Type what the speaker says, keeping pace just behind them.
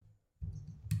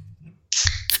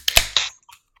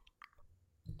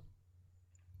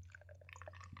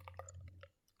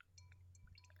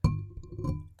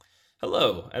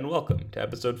Hello, and welcome to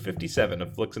episode 57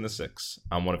 of Flicks in the Six.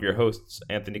 I'm one of your hosts,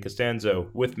 Anthony Costanzo.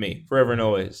 With me, forever and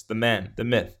always, the man, the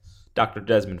myth, Dr.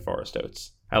 Desmond Forrest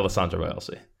Oates, Alessandro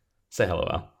Bielsi. Say hello,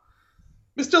 Al.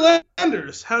 Mr.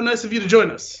 Landers, how nice of you to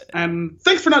join us. And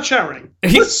thanks for not showering.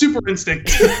 What's Super Instinct?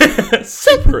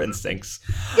 Super instincts.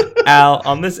 Al,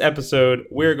 on this episode,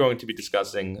 we're going to be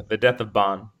discussing the death of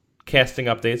Bond, casting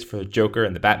updates for the Joker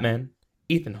and the Batman,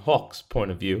 Ethan Hawke's point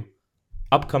of view,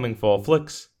 upcoming fall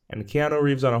flicks, and Keanu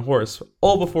Reeves on a horse,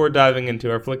 all before diving into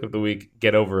our flick of the week,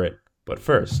 Get Over It. But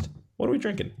first, what are we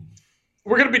drinking?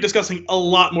 We're going to be discussing a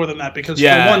lot more than that because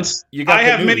for once, I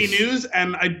have many news,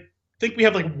 and I think we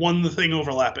have like one thing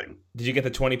overlapping. Did you get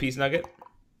the 20-piece nugget?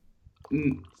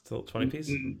 Still 20-piece?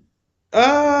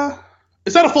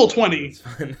 It's not a full 20.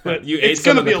 But you ate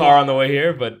some in the car on the way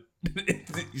here, but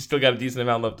you still got a decent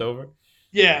amount left over?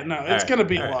 Yeah, no, it's going to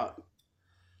be a lot.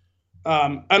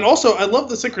 And also, I love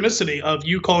the synchronicity of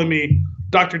you calling me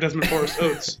Dr. Desmond Forrest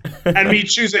Oates and me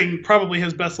choosing probably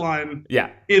his best line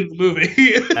in the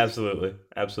movie. Absolutely.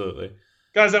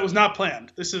 Guys, that was not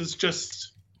planned. This is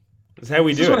just... This is how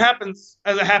we do it. This is what happens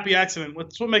as a happy accident.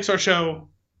 It's what makes our show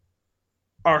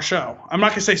our show. I'm not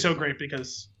going to say so great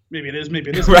because maybe it is,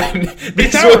 maybe it isn't. Right.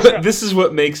 This is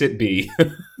what makes it be.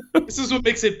 This is what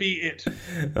makes it be it.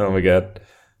 Oh my God.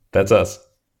 That's us.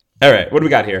 All right. What do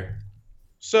we got here?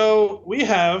 So we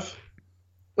have...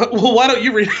 Well, why don't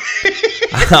you read it?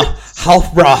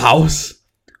 Hofbrauhaus.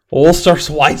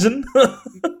 Wolstersweisen.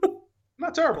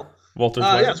 Not terrible.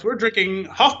 Woltersweisen. Yes, we're drinking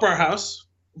Hofbrauhaus,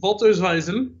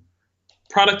 Woltersweisen,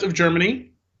 product of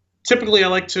Germany. Typically, I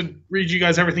like to read you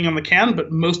guys everything on the can,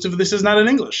 but most of this is not in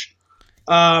English.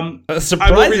 A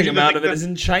surprising amount of it is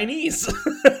in Chinese.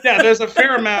 Yeah, there's a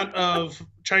fair amount of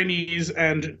Chinese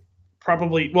and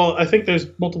probably... Well, I think there's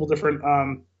multiple different...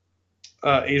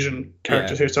 Asian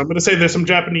characters here. So I'm going to say there's some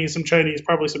Japanese, some Chinese,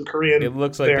 probably some Korean. It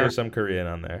looks like there's some Korean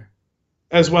on there.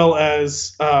 As well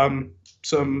as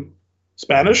some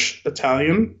Spanish,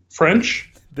 Italian,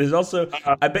 French. There's also,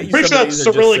 I bet you pretty sure that's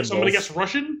Cyrillic, so I'm going to guess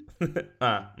Russian.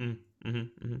 All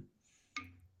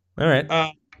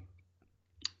right.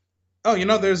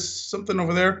 There's something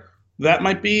over there. That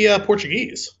might be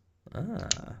Portuguese. So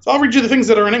I'll read you the things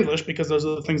that are in English because those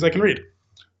are the things I can read.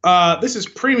 This is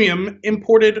premium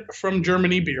imported from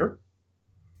Germany beer.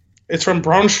 It's from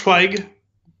Braunschweig,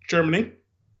 Germany.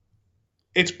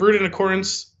 It's brewed in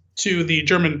accordance to the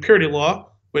German purity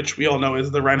law, which we all know is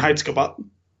the Reinheitsgebot.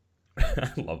 I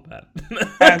love that.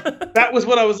 And that was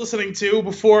what I was listening to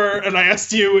before, and I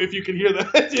asked you if you could hear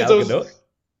that. I was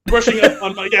brushing up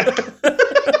on my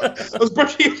I was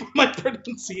brushing up on my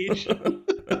pronunciation.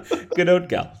 Good old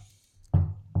gal.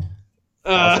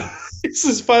 Awesome. This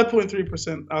is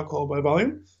 5.3% alcohol by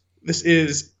volume. This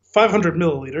is 500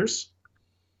 milliliters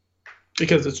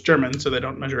because it's German, so they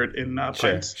don't measure it in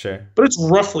pints. Sure. But it's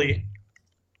roughly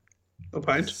a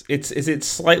pint. Is it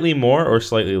slightly more or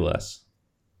slightly less?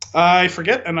 I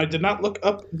forget, and I did not look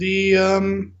up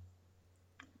the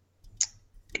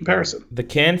comparison. The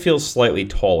can feels slightly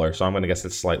taller, so I'm going to guess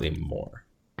it's slightly more.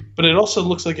 But it also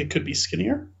looks like it could be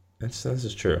skinnier. This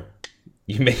is true.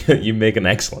 You make an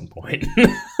excellent point.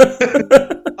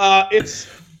 It's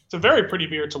a very pretty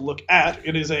beer to look at.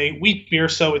 It is a wheat beer,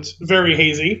 so it's very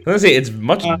hazy. I was going to say, it's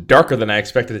much darker than I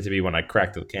expected it to be when I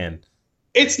cracked the can.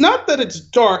 It's not that it's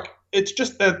dark. It's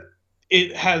just that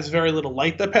it has very little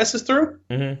light that passes through.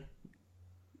 Mm-hmm.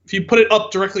 If you put it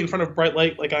up directly in front of bright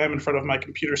light, like I am in front of my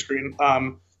computer screen,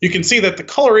 you can see that the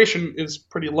coloration is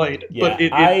pretty light. Yeah, but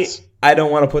I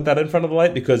don't want to put that in front of the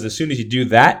light because as soon as you do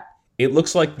that, it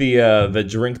looks like the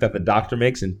drink that the Doctor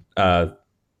makes in the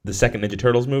second Ninja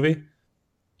Turtles movie.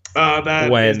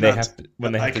 When they have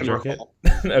to drink it.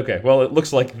 Okay, well, it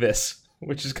looks like this,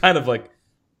 which is kind of like,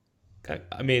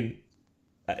 I mean,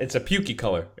 it's a pukey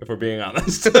color if we're being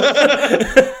honest.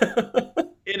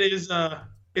 It is.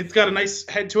 It's got a nice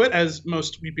head to it, as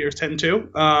most wheat beers tend to.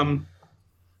 It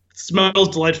smells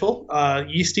delightful,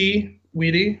 yeasty,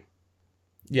 weedy.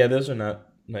 Yeah, those are not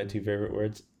my two favorite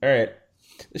words. All right.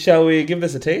 Shall we give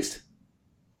this a taste?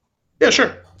 Yeah,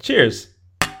 sure. Cheers.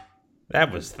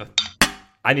 That was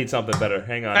I need something better.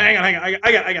 Hang on. I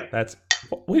got it.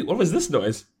 Wait, what was this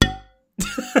noise?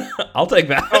 I'll take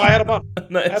that. Oh, I had a bottle.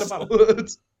 Nice. I had a bottle.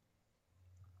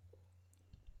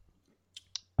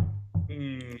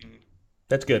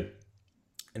 That's good.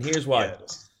 And here's why. Yeah,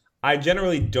 I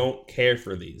generally don't care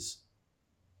for these.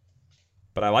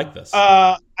 But I like this.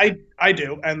 I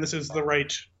do, and this is the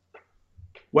right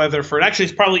weather for it. Actually,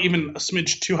 it's probably even a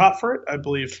smidge too hot for it. I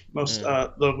believe most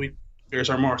the wheat beers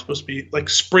are more supposed to be like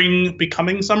spring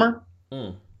becoming summer.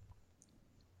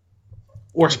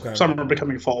 Or summer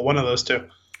becoming fall, one of those two.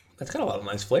 That's got a lot of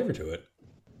nice flavor to it.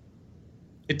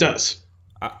 It does.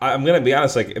 I'm gonna be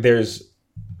honest. Like, there's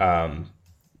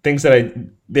things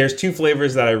that there's two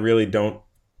flavors that I really don't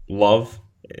love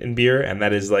in beer, and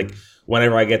that is like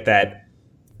whenever I get that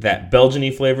Belgian-y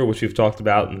flavor, which we've talked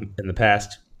about in the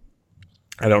past.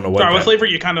 I don't know what. Sorry, what flavor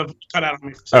you kind of cut out on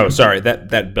me? Oh, sorry,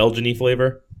 that Belgian-y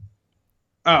flavor.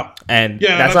 Oh, and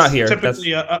yeah, that's not here.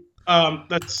 Typically,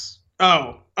 that's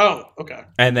okay.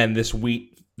 And then this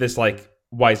like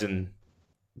Weizen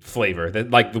flavor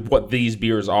that like what these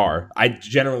beers are. I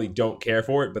generally don't care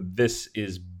for it, but this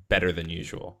is better than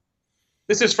usual.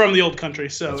 This is from the old country,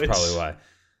 so that's probably why.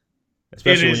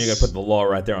 Especially when you're gonna put the law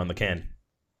right there on the can.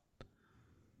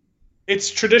 Its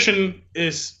tradition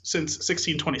is since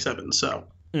 1627, so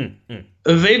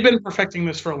they've been perfecting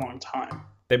this for a long time.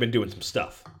 They've been doing some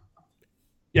stuff.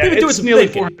 Yeah, it's nearly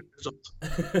 400 years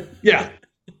old. Yeah.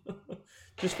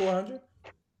 Just 400?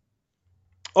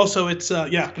 Also, it's,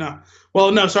 no.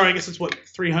 Well, no, sorry, I guess it's what,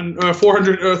 300, or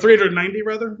 400, or 390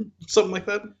 rather? Something like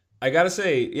that. I gotta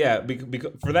say, yeah,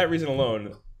 because for that reason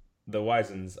alone, the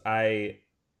Weizens,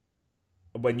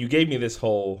 when you gave me this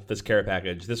care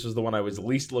package, this was the one I was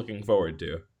least looking forward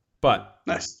to. But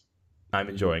nice. I'm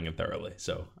enjoying it thoroughly.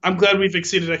 So I'm glad we've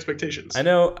exceeded expectations. I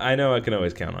know I can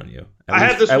always count on you.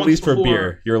 At least for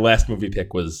beer, your last movie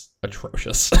pick was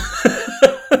atrocious.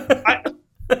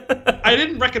 I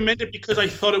didn't recommend it because I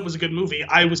thought it was a good movie.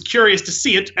 I was curious to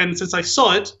see it, and since I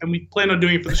saw it, and we plan on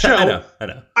doing it for the show, I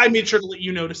know. I made sure to let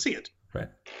you know to see it. Right.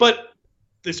 But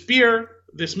this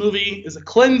movie is a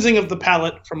cleansing of the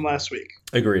palate from last week.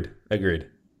 Agreed.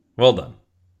 Well done.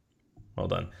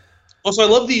 Also, I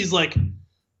love these like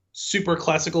super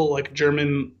classical like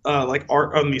German like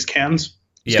art on these cans.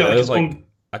 There's like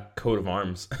a coat of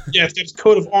arms. Yeah, it's got its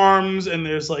coat of arms, and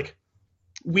there's like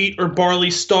wheat or barley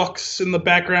stalks in the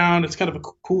background. It's kind of a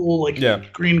cool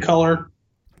green color.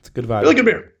 It's a good vibe. Really good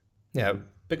beer. Yeah,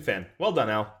 big fan. Well done,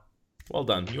 Al. Well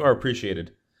done. You are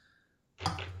appreciated.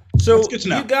 So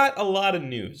you got a lot of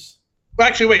news. Well,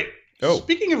 actually, wait. Oh.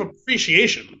 Speaking of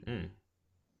appreciation,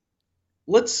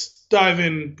 let's dive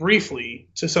in briefly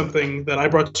to something that I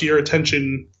brought to your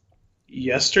attention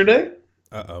yesterday.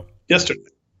 Yesterday.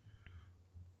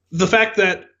 The fact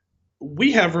that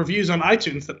we have reviews on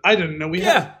iTunes that I didn't know we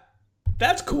had. Yeah,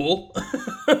 that's cool.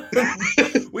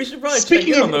 We should probably check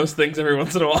in on those things every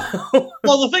once in a while.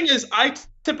 Well, the thing is, I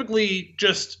typically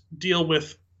just deal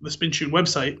with the Spin Tune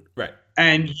website. Right.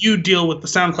 And you deal with the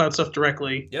SoundCloud stuff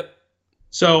directly. Yep.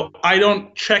 So I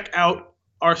don't check out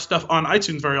our stuff on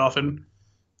iTunes very often.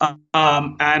 And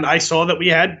I saw that we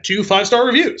had 2 5-star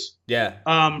reviews. Yeah.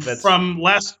 From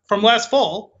last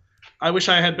fall. I wish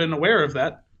I had been aware of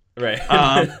that. Right.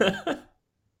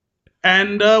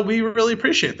 And we really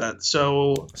appreciate that.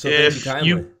 So thank you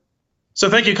kindly.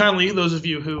 Thank you kindly, those of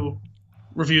you who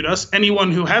reviewed us.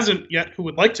 Anyone who hasn't yet who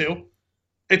would like to,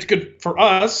 it's good for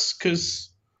us because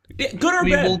good or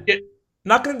bad.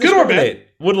 Not going to discriminate.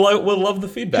 Would love the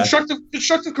feedback.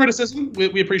 Constructive criticism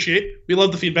we appreciate. We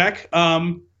love the feedback.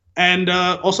 And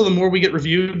also the more we get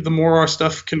reviewed, the more our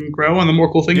stuff can grow and the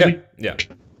more cool things Yeah.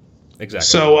 Exactly.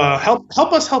 So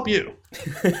help us help you.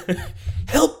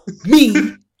 Help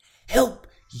me help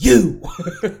you.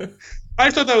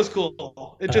 I thought that was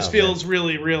cool. It just feels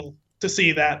really real to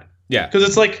see that. Yeah.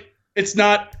 Because it's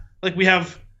not like we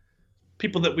have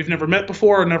people that we've never met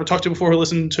before or never talked to before who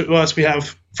listen to us. We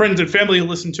have friends and family who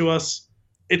listen to us.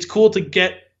 It's cool to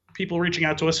get people reaching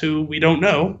out to us who we don't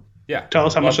know. Yeah. Tell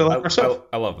us how much they like our stuff.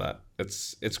 I love that.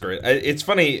 It's great. It's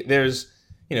funny. There's,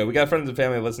 we got friends and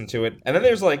family that listen to it. And then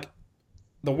there's like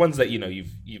the ones that,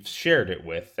 you've shared it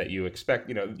with that you expect,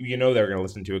 they're going to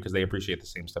listen to it because they appreciate the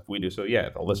same stuff we do. So yeah,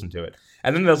 they'll listen to it.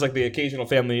 And then there's like the occasional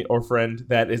family or friend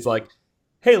that is like,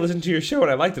 hey, listen to your show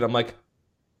and I liked it. I'm like,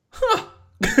 huh.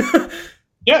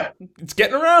 Yeah. It's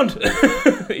getting around.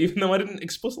 Even though I didn't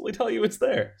explicitly tell you it's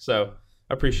there. So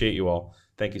I appreciate you all.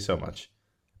 Thank you so much.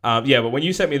 But when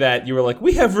you sent me that, you were like,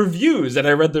 we have reviews. And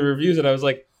I read the reviews and I was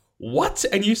like, what?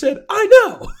 And you said, I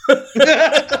know.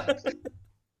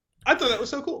 I thought that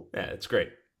was so cool. Yeah, it's great.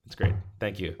 It's great.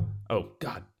 Thank you. Oh,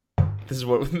 God. This is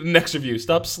what the next review.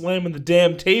 Stop slamming the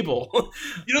damn table.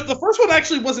 The first one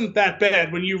actually wasn't that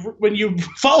bad. When you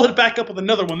followed it back up with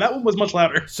another one, that one was much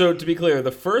louder. So to be clear,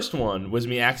 the first one was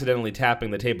me accidentally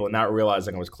tapping the table and not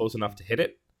realizing I was close enough to hit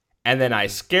it. And then I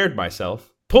scared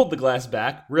myself, pulled the glass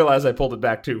back, realized I pulled it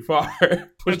back too far,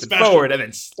 pushed it forward, and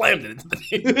then slammed it into the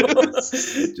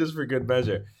table. Just for good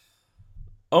measure.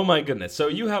 Oh my goodness. So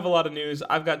you have a lot of news.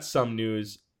 I've got some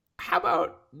news. How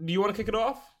about, do you want to kick it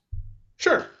off?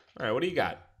 Sure. All right, what do you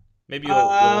got? Maybe you'll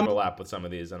overlap with some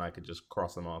of these and I could just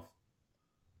cross them off.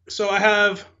 So I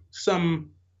have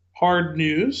some hard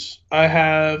news. I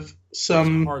have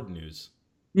some hard news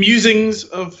musings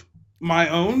of my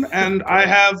own, and I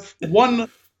have one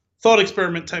thought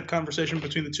experiment type conversation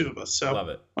between the two of us. So love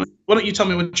it. Why don't you tell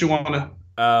me what you want to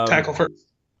tackle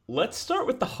first? Let's start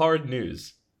with the hard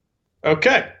news.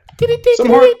 Okay.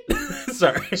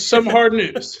 Sorry. Some hard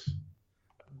news.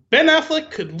 Ben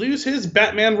Affleck could lose his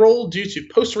Batman role due to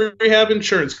post-rehab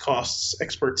insurance costs,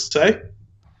 experts say.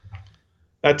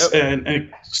 That's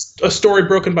a story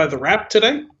broken by The Wrap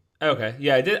today. Okay.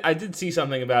 Yeah, I did see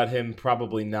something about him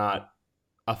probably not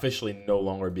officially no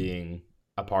longer being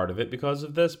a part of it because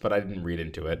of this, but I didn't read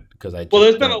into it because I just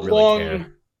there's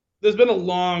been a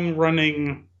long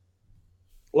running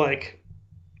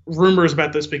rumors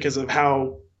about this because of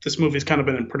how this movie's kind of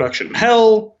been in production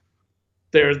hell.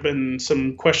 There's been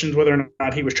some questions whether or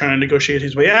not he was trying to negotiate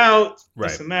his way out,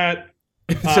 this and that.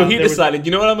 So he decided,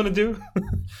 you know what I'm going to do?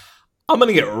 I'm going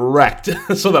to get wrecked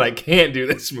so that I can't do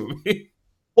this movie.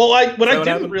 Well, what I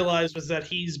didn't realize was that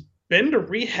he's been to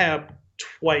rehab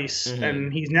twice,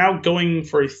 and he's now going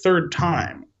for a third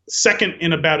time, second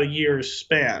in about a year's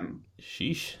span.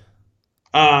 Sheesh.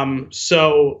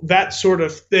 So that sort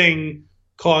of thing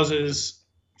causes,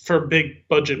 for big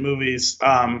budget movies,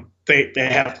 they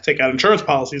have to take out insurance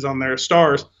policies on their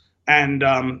stars, and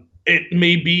it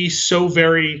may be so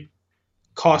very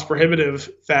cost prohibitive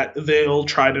that they'll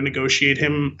try to negotiate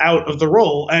him out of the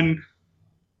role. And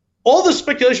all the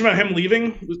speculation about him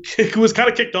leaving was kind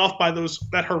of kicked off by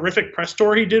that horrific press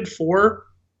tour he did for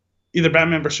either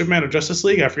Batman vs Superman or Justice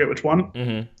League. I forget which one.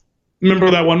 Mm-hmm.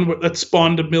 Remember that one that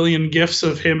spawned a million gifs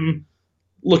of him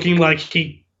looking like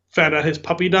he found out his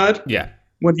puppy died? Yeah.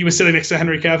 When he was sitting next to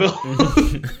Henry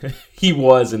Cavill. He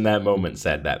was in that moment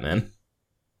said Batman.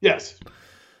 Yes.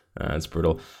 That's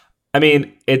brutal. I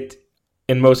mean,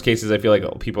 in most cases, I feel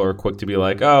like people are quick to be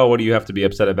like, oh, what do you have to be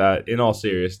upset about? In all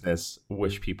seriousness,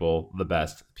 wish people the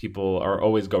best. People are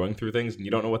always going through things, and you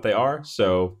don't know what they are,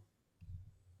 so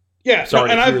yeah,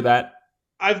 sorry to hear that.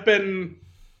 I've been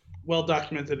well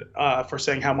documented for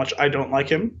saying how much I don't like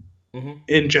him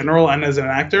in general and as an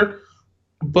actor,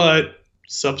 but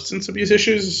substance abuse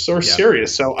issues are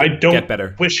serious, so I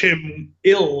don't wish him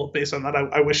ill based on that.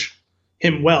 I wish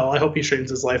him well. I hope he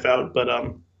straightens his life out, but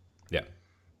yeah.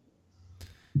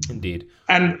 Indeed.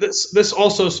 And this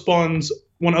also spawns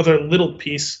one other little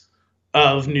piece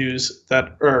of news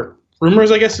or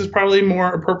rumors, I guess is probably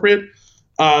more appropriate.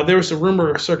 There was a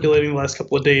rumor circulating the last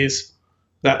couple of days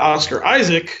that Oscar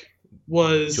Isaac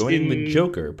was joining the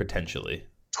Joker potentially.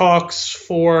 Talks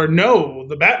for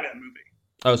the Batman movie.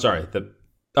 Oh, sorry.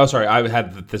 I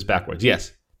had this backwards.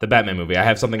 Yes, the Batman movie. I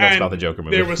have something else about the Joker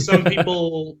movie. There were some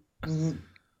people.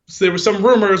 There were some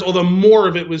rumors, although more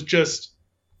of it was just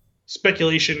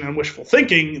speculation and wishful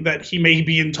thinking that he may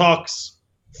be in talks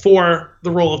for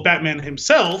the role of Batman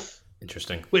himself.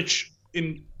 Interesting. Which,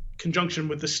 in conjunction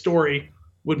with the story,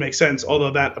 would make sense,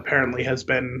 although that apparently has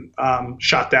been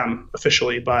shot down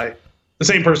officially by the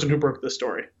same person who broke the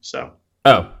story. So.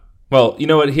 Oh, well, you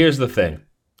know what? Here's the thing.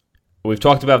 We've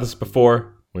talked about this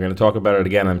before. We're going to talk about it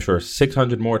again, I'm sure,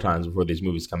 600 more times before these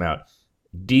movies come out.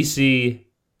 DC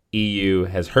EU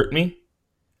has hurt me.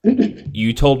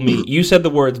 You told me, you said the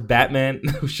words Batman.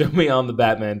 Show me on the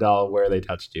Batman doll where they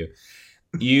touched you.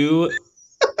 You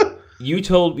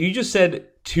just said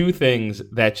two things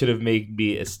that should have made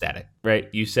me ecstatic, right?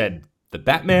 You said the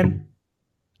Batman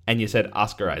and you said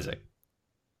Oscar Isaac.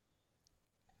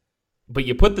 But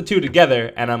you put the two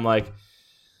together and I'm like,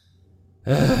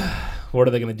 what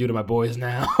are they going to do to my boys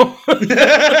now?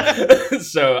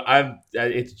 So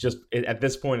at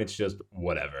this point, it's just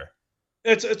whatever.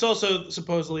 It's also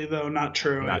supposedly, though, not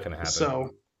true. Not going to happen.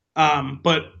 So,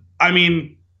 but I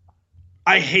mean,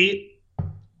 I hate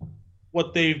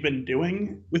what they've been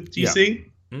doing with DC.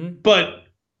 Yeah. Mm-hmm. But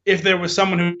if there was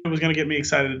someone who was going to get me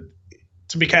excited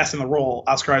to be cast in the role,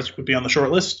 Oscar Isaac would be on the short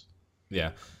list.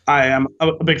 Yeah. I am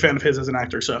a big fan of his as an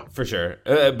actor, so for sure.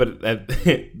 But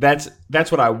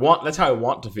that's what I want. That's how I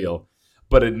want to feel.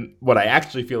 But what I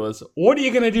actually feel is, what are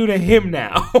you going to do to him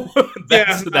now?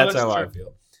 that's how I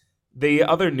feel. The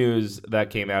other news that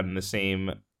came out in the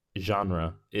same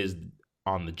genre is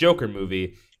on the Joker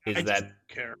movie is that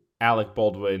Alec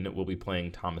Baldwin will be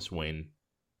playing Thomas Wayne.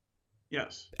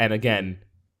 Yes. And again,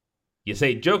 you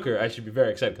say Joker, I should be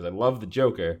very excited because I love the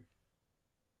Joker.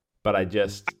 But I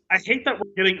hate that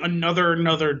we're getting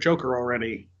another Joker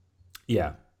already.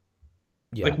 Yeah.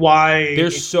 Like, why?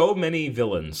 There's so many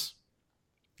villains.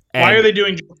 Why are they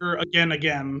doing Joker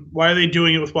again? Why are they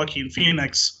doing it with Joaquin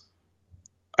Phoenix?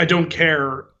 I don't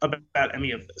care about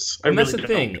any of this. And that's the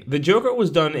thing. The Joker was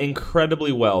done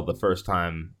incredibly well the first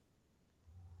time.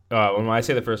 When I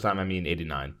say the first time, I mean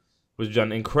 89. was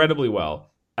done incredibly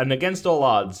well. And against all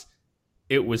odds,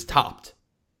 it was topped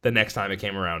the next time it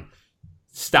came around.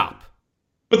 Stop.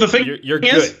 But the thing you're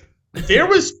good. There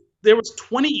was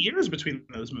 20 years between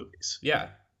those movies. Yeah.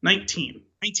 19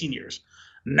 years.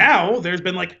 Now there's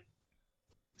been like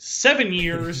 7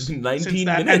 years 19 since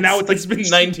that, minutes. And now it's been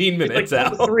 19 minutes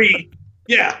like out. 3.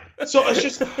 Yeah. So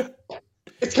it's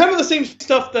kind of the same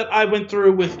stuff that I went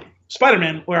through with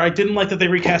Spider-Man, where I didn't like that they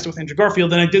recast it with Andrew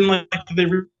Garfield, and I didn't like that they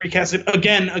recast it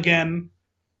again.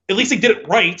 At least they did it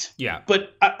right. Yeah.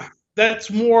 But that's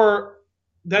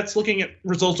looking at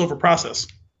results over process.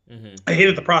 Mm-hmm. I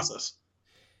hated the process.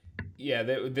 Yeah,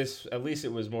 this at least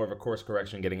it was more of a course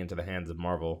correction getting into the hands of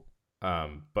Marvel,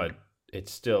 but it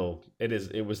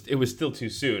was still too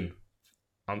soon.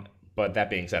 But that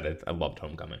being said, I loved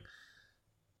Homecoming,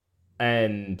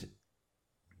 and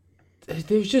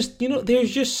there's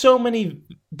just so many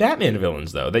Batman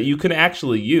villains though that you can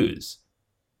actually use,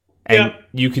 and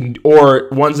you can, or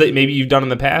ones that maybe you've done in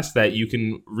the past that you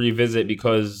can revisit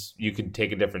because you can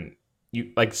take a different,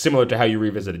 like similar to how you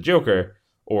revisit a Joker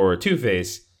or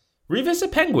Two-Face.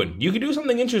 Revisit Penguin. You could do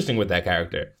something interesting with that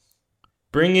character.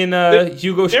 Bring in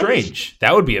Hugo Strange.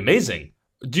 That would be amazing.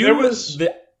 Do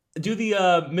the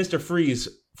Mr. Freeze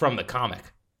from the comic.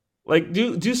 Like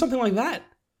do something like that.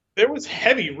 There was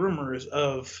heavy rumors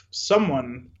of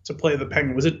someone to play the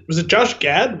Penguin. Was it Josh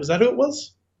Gad? Was that who it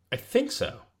was? I think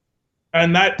so.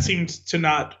 And that seemed to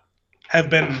not have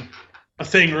been a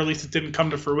thing, or at least it didn't come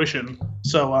to fruition.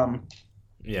 So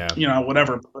yeah.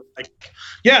 Whatever. But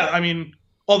I mean,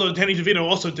 although Danny DeVito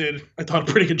also did, I thought,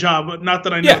 a pretty good job. But not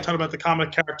that I know a ton about the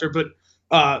comic character, but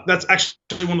that's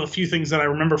actually one of the few things that I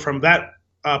remember from that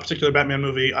particular Batman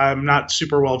movie. I'm not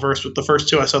super well versed with the first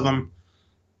two.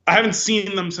 I haven't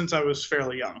seen them since I was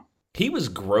fairly young. He was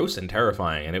gross and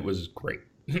terrifying, and it was great.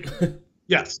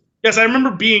 Yes, I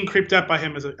remember being creeped out by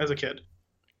him as a kid.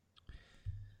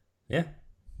 Yeah.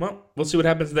 Well, we'll see what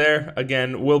happens there.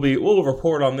 Again, we'll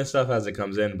report on this stuff as it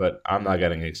comes in, but I'm not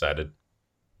getting excited.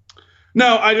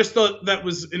 No, I just thought that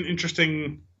was an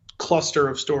interesting cluster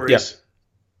of stories.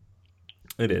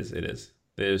 Yeah. It is.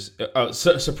 There's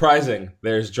surprising.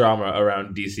 There's drama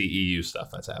around DCEU stuff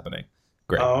that's happening.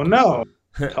 Great. Oh no!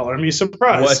 Color me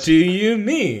surprised. What do you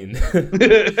mean?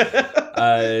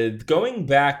 Going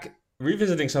back,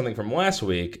 revisiting something from last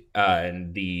week,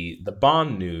 and the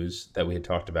Bond news that we had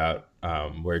talked about,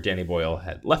 where Danny Boyle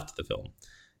had left the film.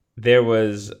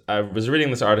 I was reading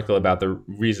this article about the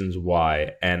reasons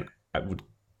why, and I would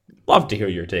love to hear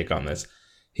your take on this.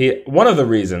 One of the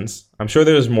reasons, I'm sure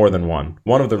there's more than one.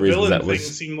 One of the reasons that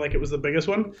was seemed like it was the biggest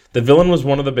one. The villain was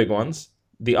one of the big ones.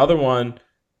 The other one,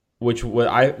 which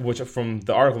from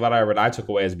the article that I read, I took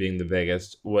away as being the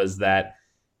biggest, was that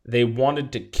they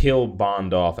wanted to kill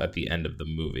Bond off at the end of the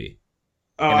movie.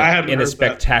 Oh, I hadn't heard in a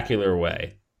spectacular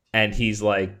way, and he's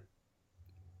like,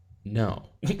 "No,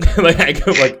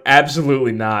 like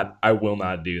absolutely not. I will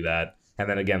not do that." And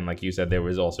then again, like you said, there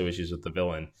was also issues with the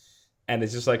villain. And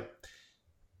it's just like,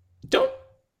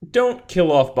 don't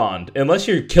kill off Bond. Unless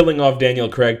you're killing off Daniel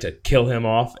Craig to kill him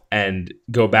off and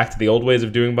go back to the old ways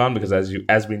of doing Bond, because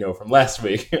as we know from last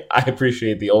week, I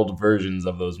appreciate the old versions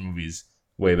of those movies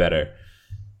way better.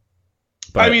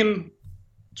 But, I mean,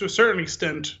 to a certain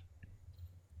extent,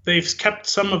 they've kept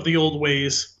some of the old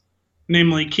ways,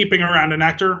 namely keeping around an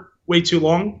actor way too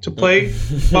long to play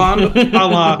Bond, a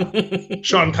la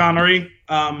Sean Connery.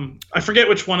 I forget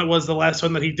which one it was, the last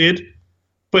one that he did,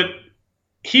 but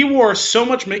he wore so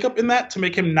much makeup in that to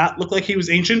make him not look like he was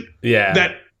ancient. Yeah,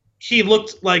 that he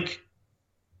looked like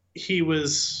he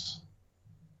was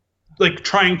like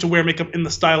trying to wear makeup in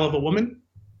the style of a woman.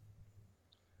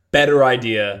 Better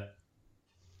idea.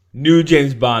 New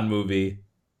James Bond movie.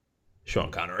 Sean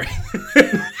Connery.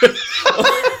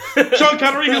 Sean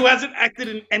Connery, who hasn't acted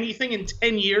in anything in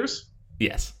 10 years?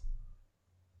 Yes.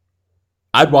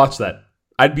 I'd watch that.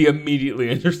 I'd be immediately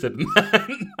interested in that.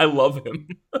 I love him.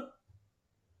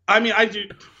 I mean, I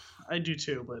do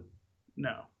too, but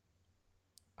no.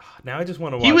 Now I just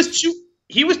want to watch.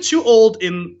 He was too old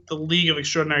in The League of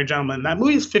Extraordinary Gentlemen. That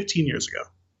movie is 15 years ago.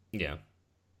 Yeah.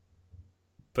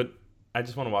 But I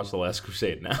just want to watch The Last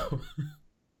Crusade now.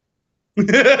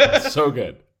 So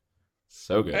good.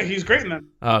 So good. He's great in that.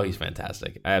 Oh, he's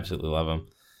fantastic. I absolutely love him.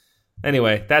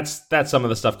 Anyway, that's some of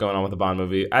the stuff going on with the Bond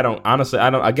movie.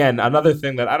 Again, another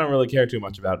thing that I don't really care too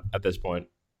much about at this point.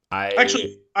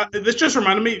 This just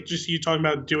reminded me, just you talking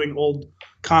about doing old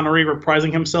Connery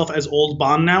reprising himself as old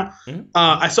Bond now. Mm-hmm.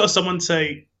 I saw someone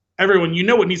say, everyone, you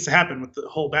know what needs to happen with the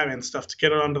whole Batman stuff to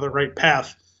get it onto the right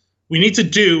path. We need to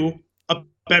do a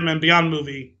Batman Beyond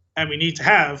movie, and we need to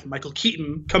have Michael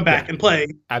Keaton come back and play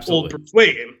absolutely old Bruce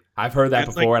Wayne. I've heard that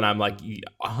before, and I'm like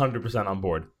 100% on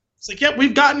board. It's like, yeah,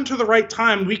 we've gotten to the right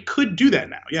time. We could do that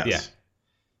now. Yes. Yeah.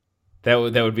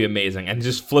 That would be amazing. And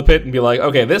just flip it and be like,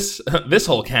 okay, this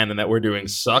whole canon that we're doing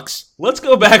sucks. Let's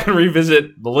go back and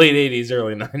revisit the late 80s,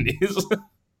 early 90s.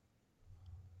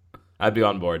 I'd be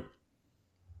on board.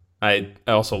 I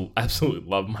also absolutely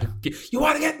love Michael Keaton. You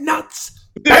want to get nuts?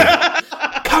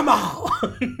 Come on.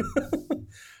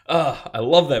 I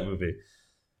love that movie.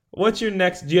 What's your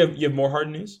next? Do you have more hard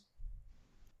news?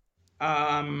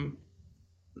 I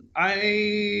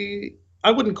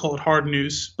wouldn't call it hard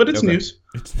news, but it's news.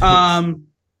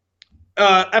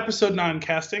 Episode 9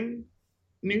 casting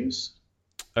news.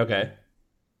 Okay.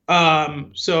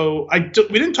 So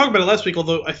we didn't talk about it last week,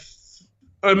 although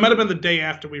it might have been the day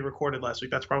after we recorded last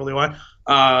week. That's probably why.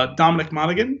 Dominic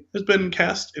Monaghan has been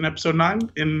cast in episode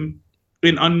 9 in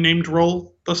unnamed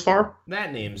role thus far.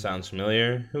 That name sounds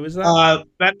familiar. Who is that?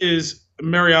 That is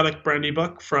Meriadoc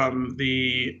Brandybuck from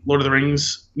the Lord of the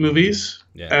Rings movies,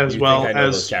 as well I know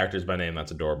as those characters by name.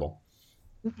 That's adorable.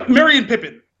 Merry and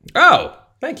Pippin. Oh,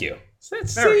 thank you.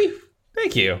 See,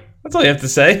 thank you. That's all you have to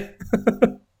say.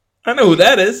 I know who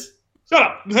that is. Shut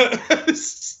up.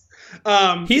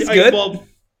 He's good. Well,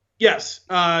 yes,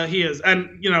 he is,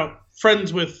 and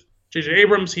friends with J.J.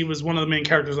 Abrams. He was one of the main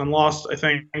characters on Lost, I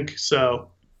think.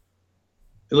 So,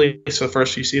 at least for the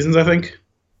first few seasons, I think.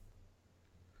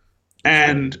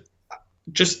 And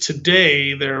just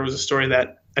today, there was a story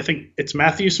that I think it's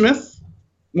Matthew Smith,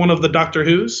 one of the Doctor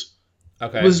Who's,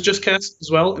 was just cast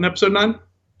as well in episode 9.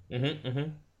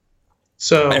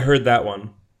 So I heard that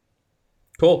one.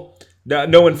 Cool.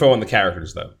 No info on the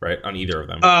characters, though, right? On either of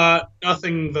them.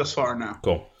 Nothing thus far, no.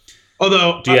 Cool.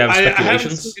 Although, do you have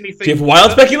speculations? Do you have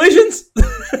wild speculations?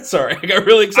 Sorry, I got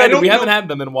really excited. We haven't had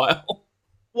them in a while.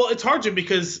 Well, it's hard to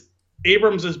because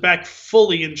Abrams is back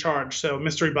fully in charge, so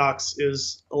Mystery Box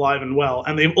is alive and well,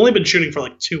 and they've only been shooting for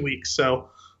like 2 weeks. So,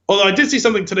 although I did see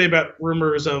something today about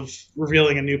rumors of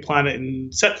revealing a new planet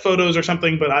in set photos or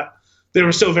something, but there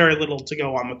was so very little to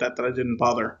go on with that I didn't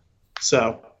bother.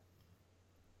 So,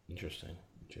 interesting.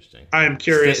 I am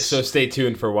curious. So stay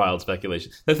tuned for wild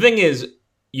speculation. The thing is,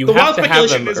 you have to have them early.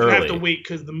 The wild speculation is going to have to wait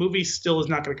because the movie still is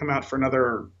not going to come out for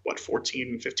another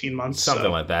 14, 15 months, something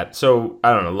like that. So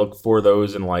I don't know. Look for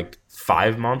those in like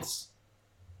 5 months.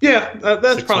 Yeah,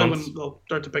 that's probably when they'll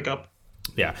start to pick up.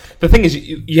 Yeah, the thing is,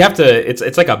 you have to.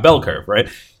 It's like a bell curve, right?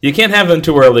 You can't have them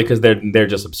too early because they're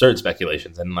just absurd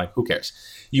speculations, and like who cares?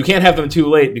 You can't have them too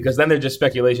late because then they're just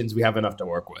speculations we have enough to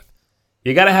work with.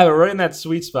 You got to have it right in that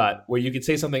sweet spot where you can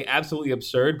say something absolutely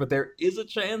absurd, but there is a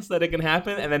chance that it can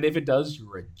happen, and then if it does,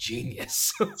 you're a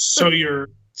genius. So you're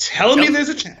telling me there's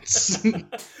a chance?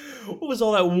 What was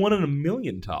all that 1 in a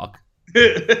million talk?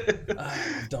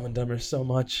 Dumb and Dumber so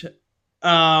much.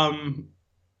 On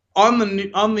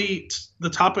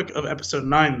the topic of episode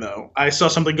 9, though, I saw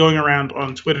something going around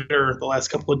on Twitter the last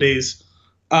couple of days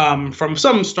from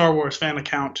some Star Wars fan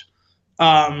account,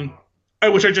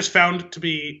 which I just found to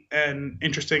be an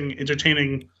interesting,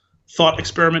 entertaining thought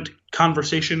experiment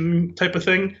conversation type of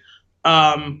thing.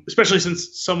 Especially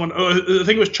since I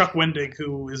think it was Chuck Wendig,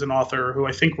 who is an author who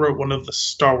I think wrote one of the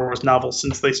Star Wars novels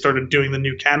since they started doing the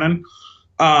new canon.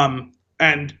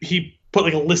 And he put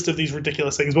like a list of these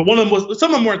ridiculous things, but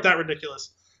some of them weren't that ridiculous,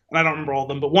 and I don't remember all of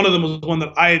them, but one of them was one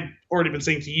that I had already been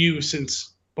saying to you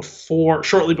since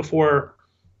shortly before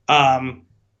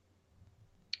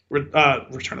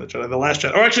Return of the Jedi, The Last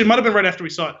Jedi, or actually it might have been right after we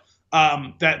saw it,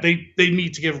 that they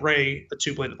need to give Rey a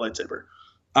 2-bladed lightsaber.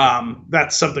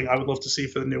 That's something I would love to see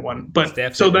for the new one. But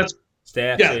staff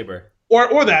saber,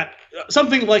 or that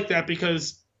something like that,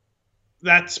 because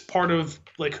that's part of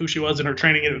like who she was in her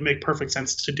training. It would make perfect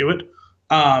sense to do it,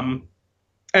 and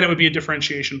it would be a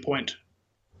differentiation point.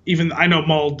 Even I know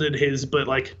Maul did his, but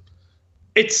like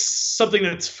it's something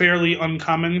that's fairly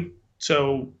uncommon.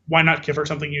 So why not give her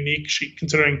something unique?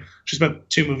 Considering she spent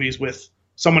 2 movies with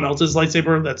someone else's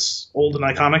lightsaber that's old and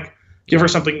iconic, give her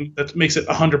something that makes it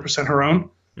 100% her own.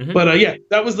 Mm-hmm. But yeah,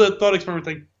 that was the thought experiment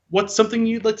thing. What's something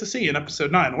you'd like to see in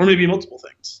episode 9, or maybe multiple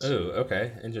things? Oh,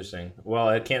 okay, interesting. Well,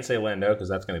 I can't say Lando because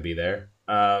that's going to be there.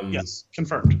 Yes,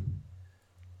 confirmed.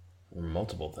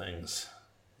 Multiple things.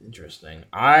 Interesting.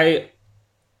 I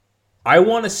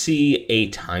want to see a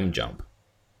time jump.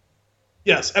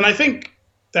 Yes, and I think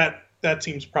that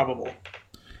seems probable.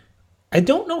 I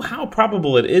don't know how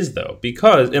probable it is, though,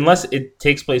 because unless it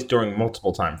takes place during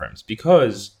multiple time frames,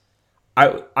 because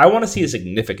I want to see a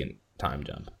significant time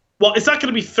jump. Well, it's not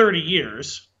going to be 30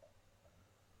 years.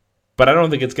 But I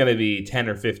don't think it's going to be 10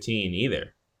 or 15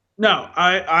 either. No,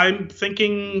 I'm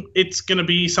thinking it's going to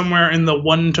be somewhere in the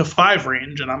 1 to 5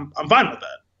 range, and I'm fine with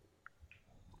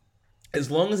that. as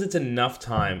long as it's enough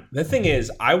time. The thing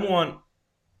is, I want,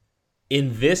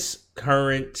 in this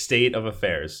current state of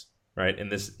affairs, right, in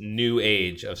this new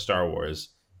age of Star Wars,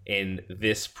 in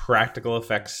this practical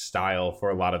effects style for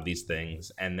a lot of these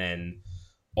things, and then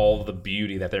all the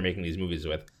beauty that they're making these movies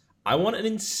with, I want an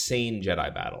insane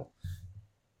Jedi battle.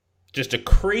 Just a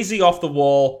crazy off the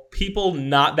wall, people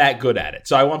not that good at it.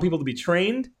 So I want people to be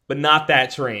trained, but not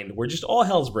that trained. We're just all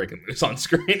hell's breaking loose on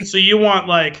screen. So you want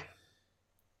like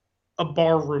a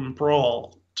barroom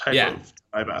brawl type of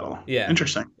Jedi battle. Yeah.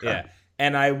 Interesting. Okay. Yeah.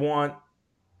 And I want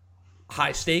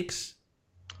high stakes.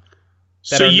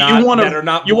 That are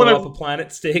not blow up a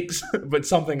planet stakes, but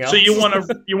something else. So you want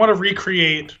to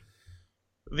recreate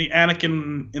the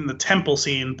Anakin in the temple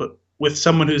scene, but with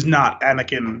someone who's not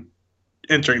Anakin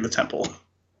entering the temple.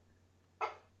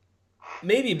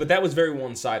 Maybe, but that was very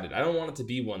one-sided. I don't want it to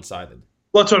be one-sided.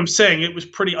 Well, that's what I'm saying. It was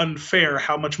pretty unfair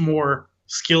how much more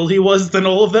skilled he was than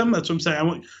all of them. That's what I'm saying. I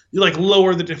want you like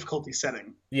lower the difficulty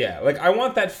setting. Yeah, like I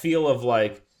want that feel of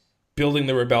like building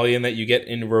the rebellion that you get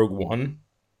in Rogue One,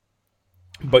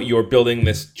 but you're building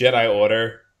this Jedi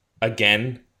Order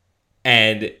again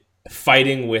and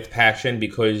fighting with passion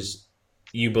because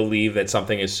you believe that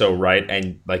something is so right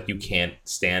and like you can't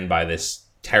stand by this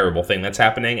terrible thing that's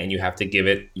happening and you have to give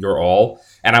it your all.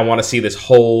 And I want to see this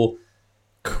whole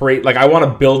I want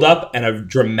to build up and a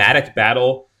dramatic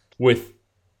battle with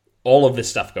all of this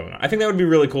stuff going on. I think that would be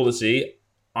really cool to see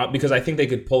because I think they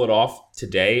could pull it off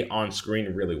today on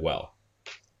screen really well.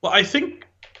 Well, I think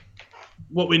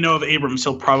what we know of Abrams,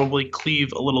 he'll probably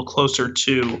cleave a little closer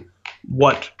to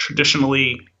what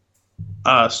traditionally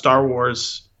Star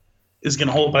Wars is going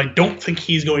to hold, but I don't think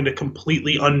he's going to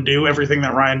completely undo everything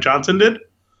that Rian Johnson did,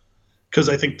 because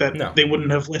I think that they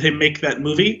wouldn't have let him make that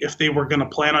movie if they were going to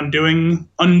plan on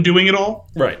undoing it all.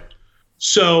 Right.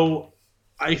 So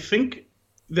I think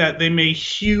that they may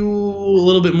hew a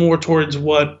little bit more towards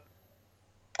what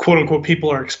quote-unquote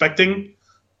people are expecting.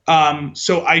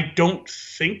 So I don't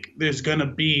think there's going to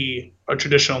be a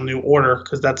traditional New Order,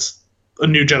 because that's a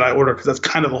new Jedi Order, because that's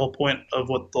kind of the whole point of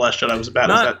what The Last Jedi was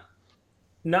about.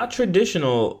 Not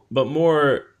traditional, but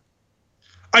more...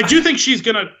 I do think she's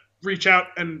going to reach out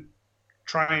and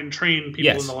try and train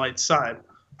people in the light side.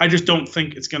 I just don't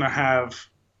think it's going to have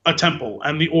a temple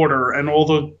and the Order and all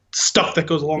the stuff that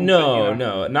goes along with it.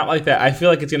 No, not like that. I feel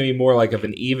like it's going to be more like of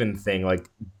an even thing, like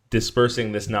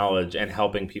dispersing this knowledge and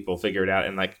helping people figure it out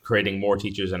and like creating more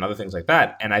teachers and other things like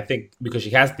that. And I think because she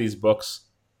has these books,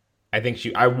 I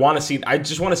want to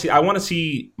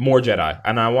see more Jedi,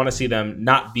 and I want to see them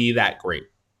not be that great.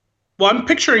 Well, I'm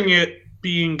picturing it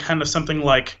being kind of something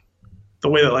like the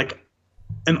way that like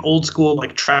an old school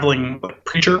like traveling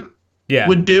preacher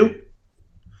would do.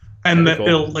 And that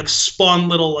it'll like spawn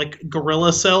little like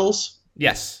guerrilla cells.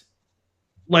 Yes.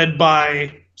 Led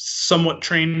by somewhat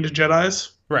trained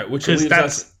Jedis. Right, which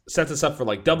sets us up for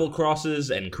like double crosses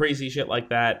and crazy shit like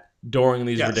that during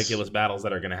these ridiculous battles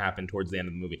that are going to happen towards the end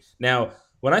of the movie. Now,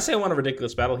 when I say I want a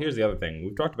ridiculous battle, here's the other thing.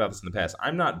 We've talked about this in the past.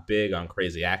 I'm not big on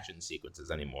crazy action sequences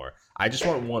anymore. I just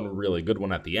want one really good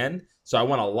one at the end. So I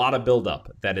want a lot of build-up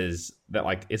that is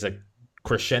a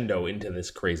crescendo into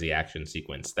this crazy action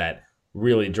sequence that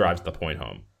really drives the point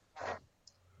home.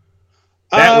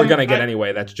 That we're going to get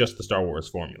anyway. That's just the Star Wars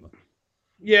formula.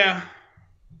 Yeah.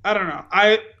 I don't know.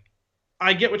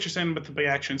 I get what you're saying about the big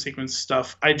action sequence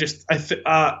stuff. I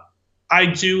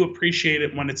do appreciate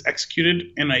it when it's executed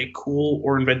in a cool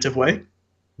or inventive way.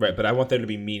 Right, but I want there to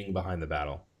be meaning behind the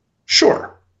battle.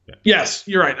 Sure. Yeah. Yes,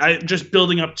 you're right. Just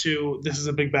building up to this is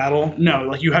a big battle. No,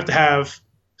 like you have to have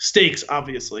stakes,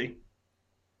 obviously.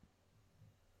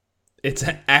 It's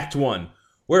Act 1.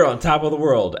 We're on top of the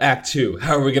world. Act 2.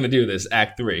 How are we going to do this?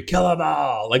 Act 3. Kill them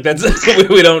all. Like that's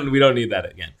we don't need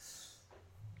that again.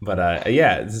 But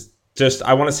it's just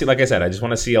I want to see, like I said, I just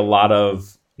want to see a lot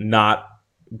of not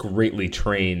greatly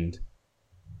trained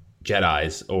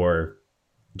Jedis or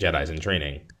Jedis in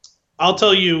training. I'll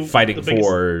tell you, fighting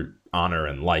for honor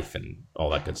and life and all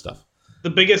that good stuff. The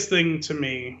biggest thing to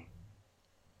me,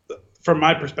 from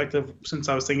my perspective, since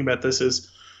I was thinking about this, is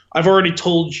I've already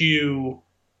told you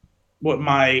what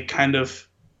my kind of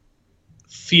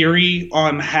theory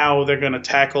on how they're going to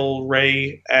tackle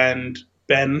Rey and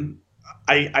Ben.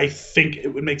 I think it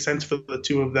would make sense for the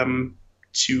two of them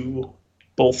to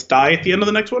both die at the end of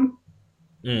the next one.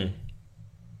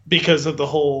 Because of the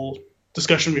whole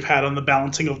discussion we've had on the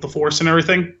balancing of the Force and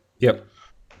everything. Yep.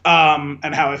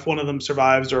 And how if one of them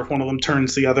survives or if one of them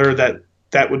turns the other,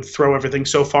 that would throw everything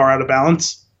so far out of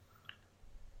balance.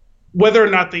 Whether or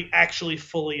not they actually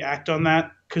fully act on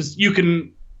that, because you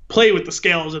can play with the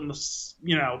scales and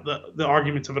the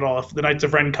arguments of it all. If the Knights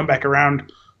of Ren come back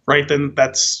around right, then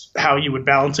that's how you would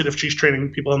balance it if she's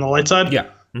training people on the light side. Yeah.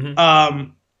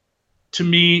 Mm-hmm. To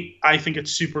me, I think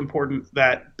it's super important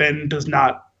that Ben does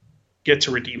not get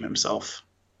to redeem himself.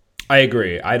 I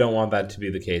agree. I don't want that to be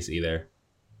the case either.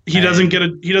 He doesn't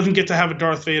get to have a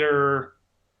Darth Vader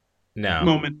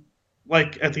moment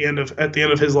like at the end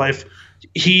of his life.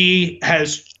 He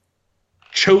has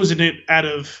chosen it out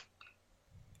of.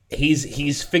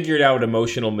 He's figured out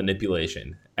emotional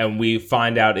manipulation, and we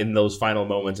find out in those final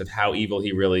moments of how evil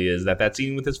he really is. That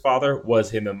scene with his father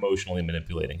was him emotionally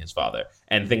manipulating his father,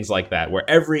 and things like that, where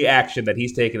every action that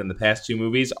he's taken in the past 2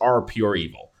 movies are pure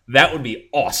evil. That would be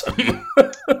awesome.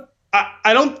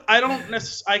 I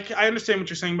understand what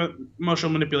you're saying about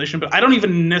emotional manipulation, but I don't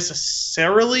even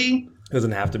necessarily. It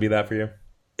doesn't have to be that for you.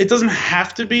 It doesn't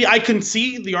have to be. I can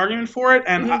see the argument for it,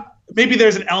 and maybe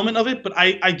there's an element of it, but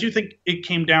I do think it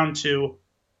came down to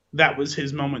that was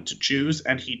his moment to choose,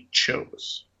 and he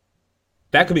chose.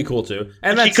 That could be cool too,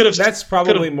 and that's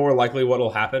probably more likely what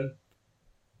will happen.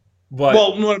 But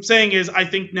what I'm saying is, I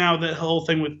think now the whole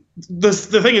thing with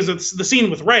the thing is, it's the scene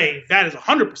with Rey, that is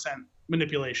 100%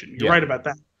 manipulation. You're right about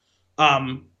that.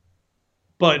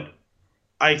 But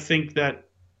I think that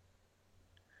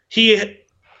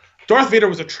Darth Vader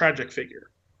was a tragic figure.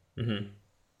 Mm-hmm.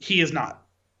 He is not.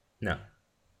 No.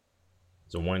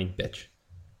 He's a whiny bitch.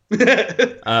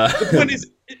 The point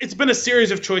is, it's been a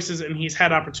series of choices, and he's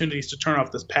had opportunities to turn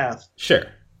off this path. Sure.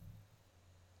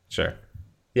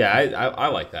 Yeah, I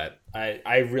like that.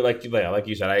 I really like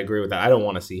you said. I agree with that. I don't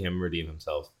want to see him redeem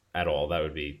himself at all. That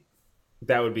would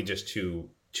be just too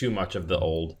much of the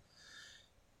old.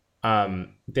 I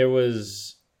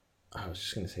was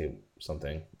just gonna say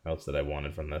something else that I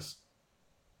wanted from this.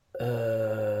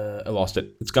 I lost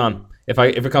it. It's gone. If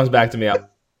it comes back to me,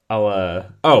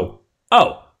 I'll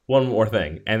one more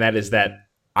thing, and that is that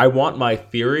I want my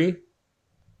theory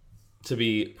to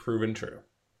be proven true.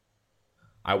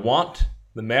 I want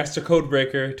the Master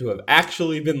Codebreaker to have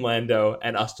actually been Lando,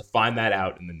 and us to find that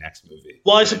out in the next movie.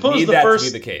 Well, I suppose that to be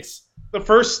the case. The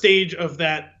first stage of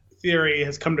that theory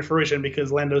has come to fruition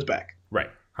because Lando's back. Right,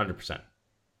 100%.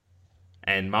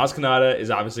 And Maz Kanata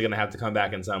is obviously going to have to come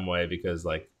back in some way because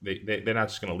like they're not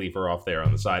just going to leave her off there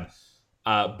on the side.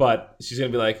 But she's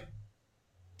going to be like,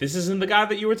 this isn't the guy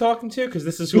that you were talking to? Because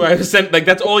this is who I was sent. Like,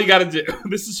 that's all you got to do.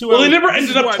 This is who Well, they never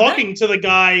ended up talking to the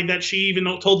guy that she even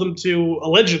told them to,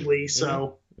 allegedly,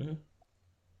 so. Mm-hmm.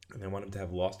 And I want him to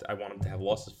have lost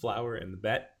his flower in the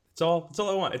bet. That's all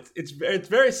I want. It's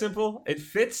very simple. It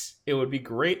fits. It would be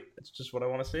great. It's just what I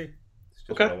want to see. It's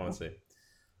just what I want to see.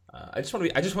 I just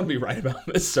want to be right about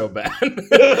this so bad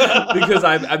because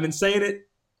I've been saying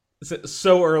it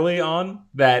so early on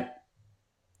that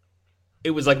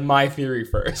it was like my theory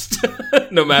first,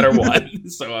 no matter what.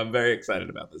 So I'm very excited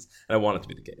about this, and I want it to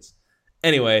be the case.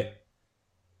 Anyway,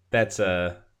 that's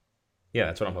what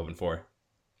I'm hoping for.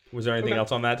 Was there anything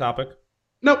else on that topic?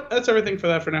 Nope, that's everything for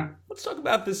that for now. Let's talk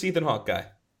about this Ethan Hawke guy.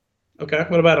 Okay,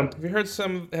 what about him?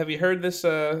 Have you heard this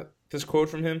this quote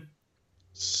from him?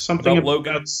 Something about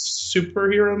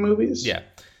superhero movies? Yeah.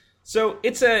 So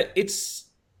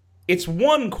it's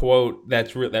one quote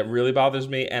that really bothers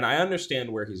me, and I understand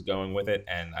where he's going with it,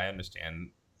 and I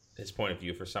understand his point of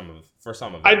view for some of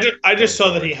it. I just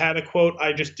saw that he had a quote.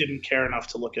 I just didn't care enough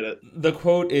to look at it. The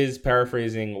quote is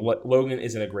paraphrasing, Logan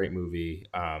isn't a great movie.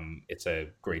 It's a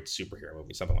great superhero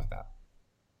movie, something like that.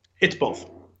 It's both.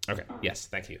 Okay. Yes.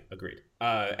 Thank you. Agreed.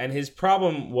 And his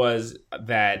problem was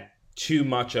that too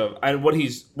much of, and what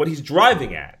he's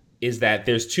driving at is that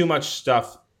there's too much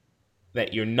stuff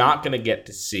that you're not going to get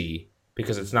to see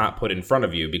because it's not put in front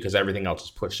of you because everything else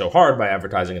is pushed so hard by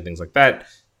advertising and things like that.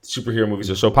 Superhero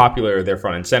movies are so popular, they're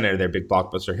front and center, they're big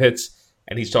blockbuster hits.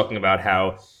 And he's talking about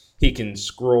how he can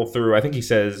scroll through, I think he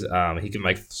says he can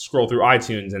like scroll through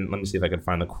iTunes, and let me see if I can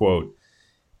find the quote.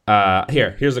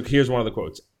 Here's one of the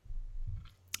quotes.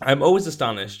 I'm always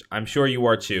astonished, I'm sure you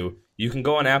are too. You can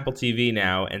go on Apple TV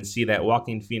now and see that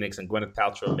Joaquin Phoenix and Gwyneth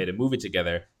Paltrow made a movie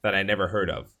together that I never heard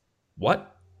of.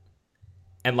 What?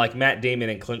 And like Matt Damon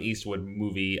and Clint Eastwood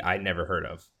movie I never heard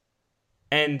of.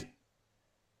 And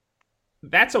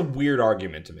that's a weird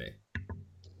argument to me.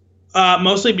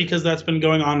 Mostly because that's been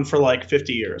going on for like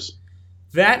 50 years.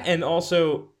 That, and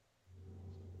also,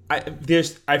 I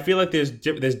feel like there's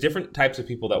different types of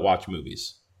people that watch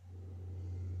movies.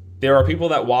 There are people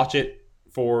that watch it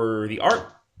for the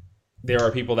art. There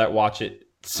are people that watch it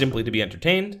simply to be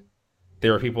entertained.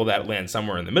 There are people that land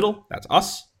somewhere in the middle. That's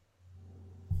us.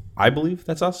 I believe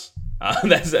that's us.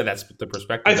 That's the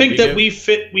perspective. I think that we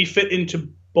fit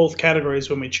into both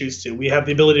categories when we choose to. We have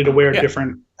the ability to wear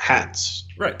different hats.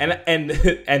 Right.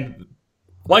 And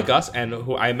like us, and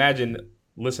who I imagine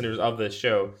listeners of this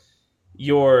show,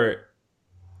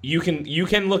 you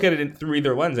can look at it through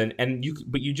either lens,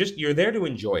 but you're there to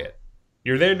enjoy it.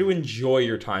 You're there to enjoy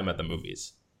your time at the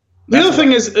movies. The other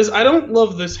thing is I don't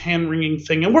love this hand-wringing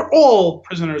thing, and we're all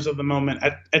prisoners of the moment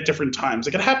at different times.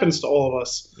 Like, it happens to all of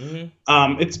us.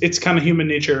 Mm-hmm. It's kind of human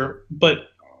nature, but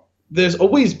there's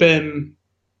always been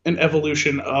an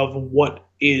evolution of what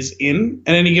is in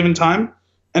at any given time.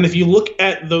 And if you look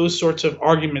at those sorts of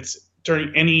arguments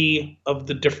during any of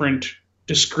the different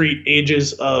discrete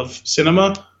ages of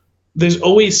cinema, there's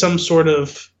always some sort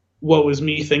of woe is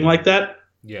me thing like that.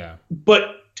 Yeah. But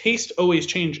taste always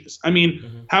changes. I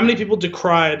mean, how many people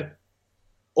decried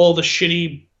all the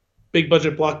shitty big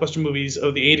budget blockbuster movies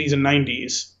of the 80s and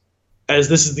 90s as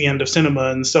this is the end of cinema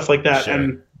and stuff like that? Sure.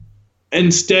 And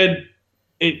instead,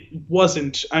 it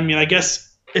wasn't. I mean, I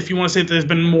guess if you want to say that there's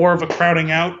been more of a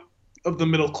crowding out of the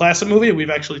middle class of movie, we've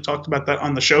actually talked about that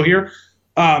on the show here.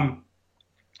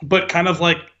 But kind of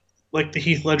like the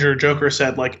Heath Ledger Joker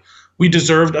said, like, we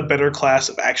deserved a better class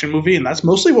of action movie, and that's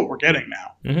mostly what we're getting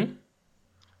now. Mm-hmm.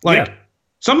 Like,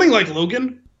 something like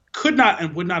Logan could not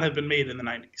and would not have been made in the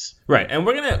 90s. Right, and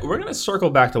we're gonna circle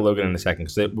back to Logan in a second,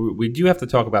 because we do have to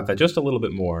talk about that just a little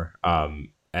bit more,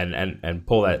 and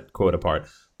pull that quote apart.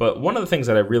 But one of the things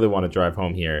that I really want to drive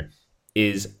home here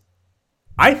is,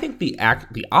 I think the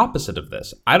opposite of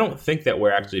this. I don't think that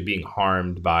we're actually being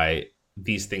harmed by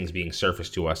these things being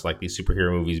surfaced to us, like these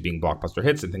superhero movies being blockbuster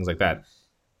hits and things like that.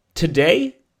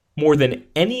 Today, more than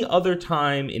any other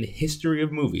time in history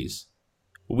of movies,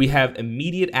 we have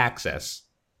immediate access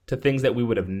to things that we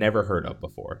would have never heard of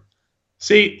before.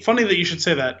 See, funny that you should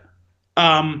say that,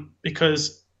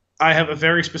 because I have a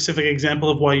very specific example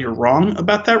of why you're wrong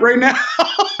about that right now.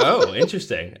 Oh,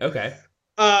 interesting. Okay.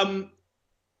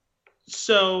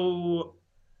 So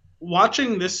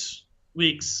watching this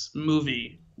week's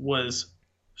movie was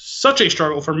such a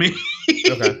struggle for me.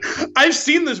 Okay. I've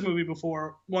seen this movie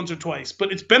before once or twice,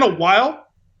 but it's been a while.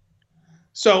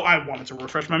 So I wanted to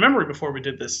refresh my memory before we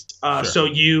did this. Sure. So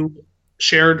you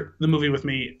shared the movie with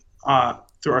me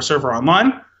through our server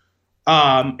online.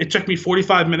 It took me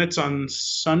 45 minutes on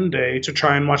Sunday to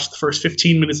try and watch the first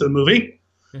 15 minutes of the movie.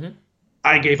 Mm-hmm.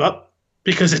 I gave up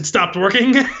because it stopped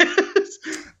working.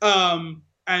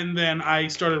 And then I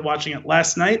started watching it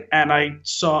last night, and I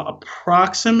saw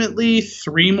approximately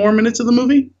 3 more minutes of the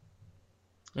movie.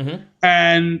 Mm-hmm.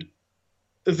 And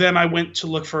then I went to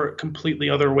look for completely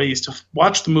other ways to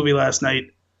watch the movie last night,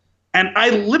 and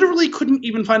I literally couldn't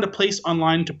even find a place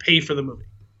online to pay for the movie.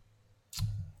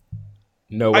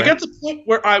 No way. I got to the point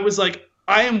where I was like,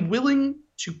 I am willing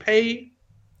to pay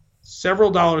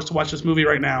several dollars to watch this movie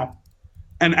right now.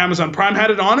 And Amazon Prime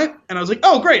had it on it, and I was like,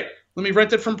 oh, great. Let me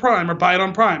rent it from Prime or buy it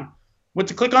on Prime. Went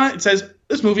to click on it. It says,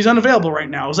 this movie's unavailable right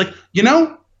now. I was like,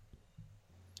 you're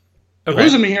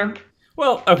losing me here.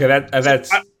 Well, okay, that is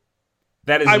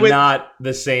not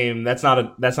the same. That's not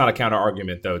a counter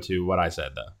argument, though, to what I said,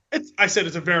 though. I said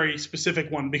it's a very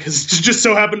specific one because it just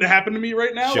so happened to happen to me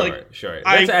right now. Sure.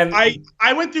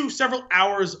 I went through several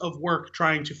hours of work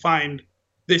trying to find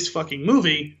this fucking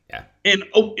movie. Yeah. And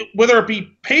whether it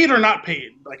be paid or not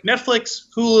paid, like Netflix,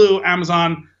 Hulu,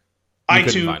 Amazon,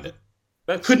 iTunes,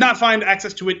 could not find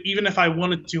access to it even if I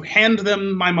wanted to hand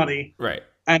them my money. Right.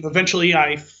 And eventually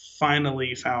I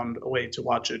finally found a way to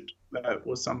watch it that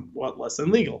was somewhat less than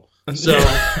legal. So,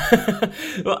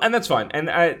 well, and that's fine. And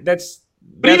that's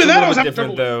even that was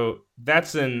different, though.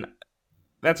 That's an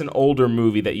older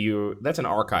movie that's an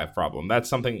archive problem. That's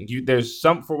something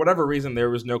for whatever reason, there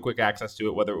was no quick access to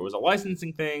it, whether it was a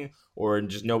licensing thing or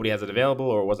just nobody has it available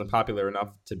or it wasn't popular enough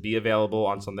to be available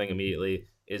on something immediately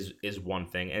is one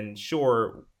thing. And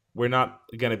sure, we're not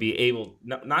going to be able,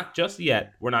 not just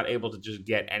yet, we're not able to just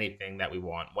get anything that we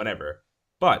want whenever.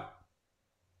 But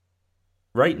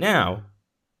right now,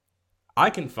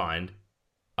 I can find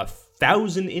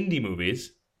 1,000 indie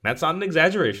movies, that's not an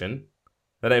exaggeration,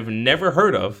 that I've never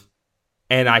heard of,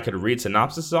 and I could read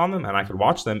synopses on them, and I could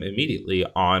watch them immediately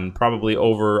on probably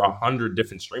over 100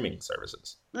 different streaming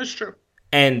services. That's true.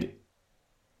 And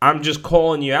I'm just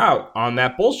calling you out on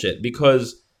that bullshit,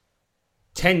 because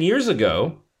 10 years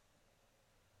ago,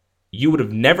 you would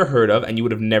have never heard of, and you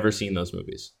would have never seen those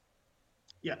movies.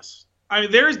 Yes. I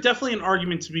mean, there is definitely an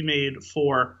argument to be made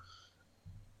for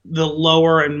the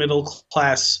lower and middle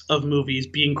class of movies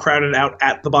being crowded out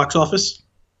at the box office.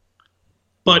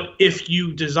 But if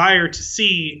you desire to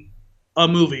see a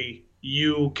movie,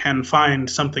 you can find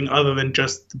something other than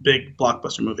just the big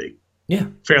blockbuster movie. Yeah.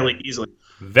 Fairly easily.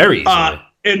 Very easily.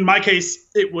 In my case,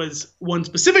 it was one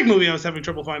specific movie I was having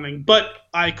trouble finding, but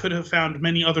I could have found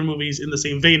many other movies in the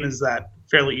same vein as that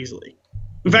fairly easily.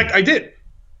 In fact, I did.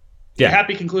 a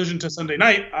happy conclusion to Sunday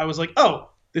night. I was like, oh,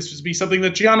 this would be something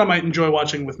that Gianna might enjoy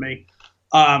watching with me.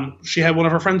 She had one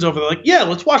of her friends over. They're like, yeah,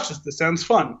 let's watch this. This sounds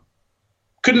fun.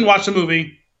 Couldn't watch the movie.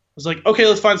 I was like, okay,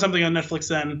 let's find something on Netflix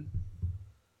then.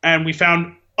 And we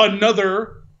found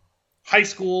another high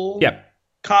school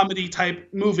comedy type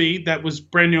movie that was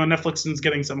brand new on Netflix and is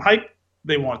getting some hype.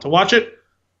 They want to watch it.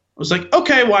 I was like,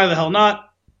 okay, why the hell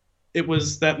not? It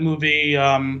was that movie,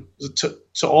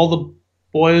 To All the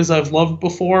Boys I've Loved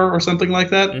Before or something like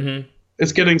that. Mm-hmm.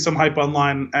 It's getting some hype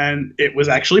online, and it was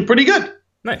actually pretty good.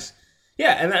 Nice.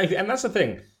 Yeah, and that's the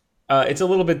thing. It's a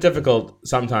little bit difficult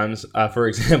sometimes. For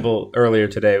example, earlier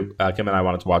today, Kim and I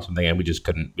wanted to watch something, and we just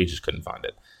couldn't find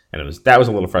it, and that was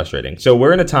a little frustrating. So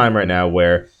we're in a time right now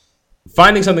where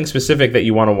finding something specific that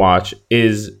you want to watch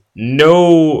is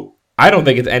I don't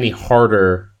think it's any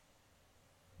harder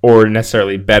or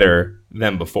necessarily better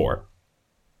than before.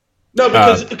 No,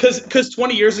 because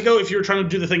 20 years ago, if you were trying to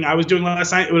do the thing I was doing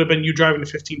last night, it would have been you driving to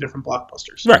 15 different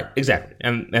Blockbusters. Right, exactly.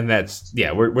 And that's,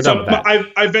 we're done with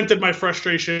that. I vented my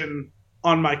frustration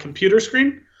on my computer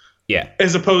screen. Yeah.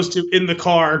 As opposed to in the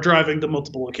car driving to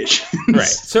multiple locations. Right.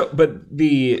 So, but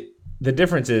the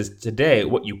difference is today,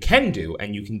 what you can do,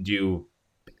 and you can do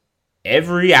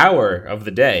every hour of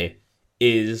the day,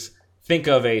 is think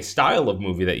of a style of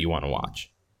movie that you want to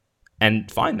watch and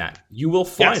find that. You will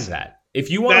find that. If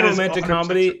you want a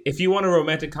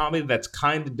romantic comedy, that's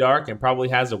kind of dark and probably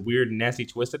has a weird and nasty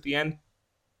twist at the end,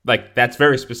 like that's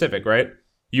very specific, right?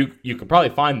 You could probably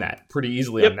find that pretty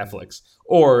easily on Netflix.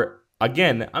 Or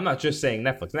again, I'm not just saying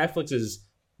Netflix. Netflix is,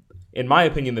 in my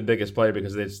opinion, the biggest player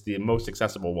because it's the most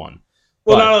accessible one.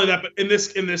 Well, not only that, but in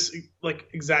this like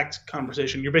exact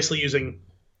conversation, you're basically using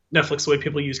Netflix the way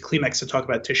people use Kleenex to talk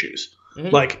about tissues. Mm-hmm.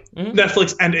 Like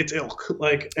Netflix and its ilk,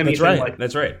 like anything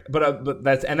That's right. But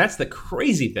that's the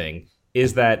crazy thing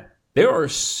is that there are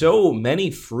so many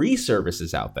free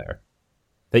services out there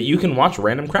that you can watch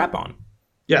random crap on.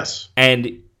 Yes.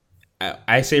 And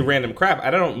I say random crap.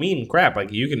 I don't mean crap.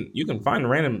 Like you can find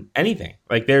random anything.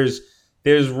 Like there's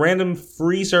random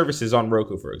free services on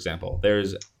Roku, for example.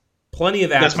 There's plenty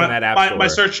of apps on that app store.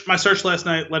 My search last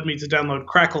night led me to download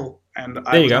Crackle, and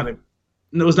I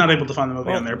was not able to find the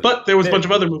movie on there. But there was a bunch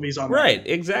of other movies on there. Right,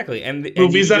 exactly. And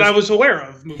movies that I was aware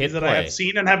of. Movies that I have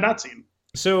seen and have not seen.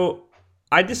 So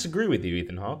I disagree with you,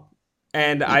 Ethan Hawke.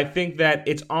 And I think that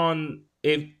it's on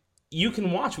if you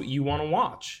can watch what you want to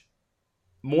watch.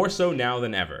 More so now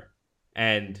than ever.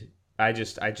 And I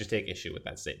just take issue with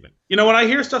that statement. You know, when I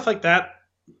hear stuff like that,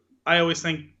 I always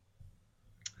think,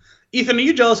 Ethan, are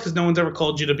you jealous because no one's ever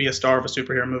called you to be a star of a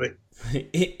superhero movie?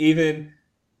 Ethan,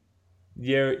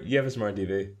 you have a smart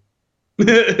TV.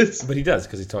 But he does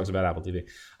because he talks about Apple TV.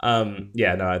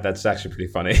 That's actually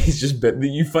pretty funny. He's just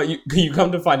you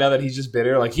come to find out that he's just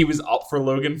bitter. Like he was up for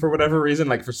Logan for whatever reason,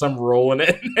 like for some role in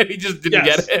it, and he just didn't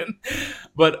get in.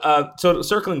 But so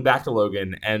circling back to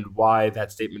Logan and why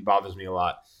that statement bothers me a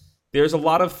lot. There's a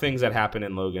lot of things that happen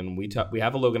in Logan. We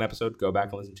have a Logan episode. Go back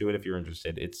and listen to it if you're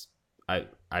interested.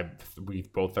 We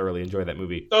both thoroughly enjoyed that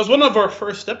movie. That was one of our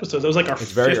first episodes. That was like our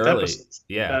fifth episode.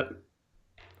 Yeah.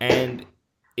 And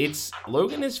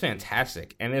Logan is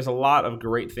fantastic, and there's a lot of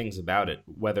great things about it,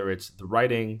 whether it's the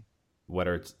writing,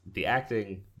 whether it's the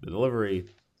acting, the delivery,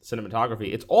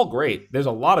 cinematography. It's all great. There's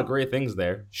a lot of great things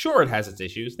there. Sure, it has its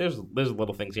issues. There's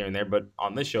little things here and there, but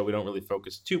on this show, we don't really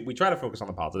focus we try to focus on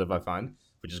the positive, I find,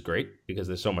 which is great because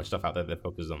there's so much stuff out there that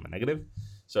focuses on the negative.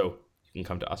 So you can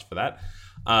come to us for that.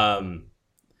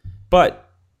 But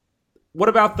what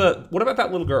about that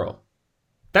little girl?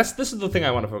 This is the thing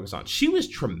I want to focus on. She was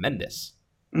tremendous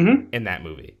in that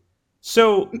movie.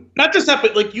 So not just that,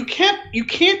 but like you can't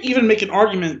even make an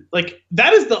argument like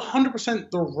that is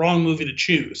 100% the wrong movie to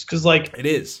choose because like it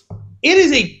is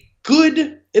a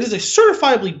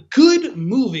certifiably good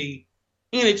movie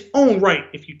in its own right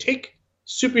if you take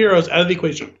superheroes out of the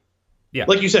equation. Yeah,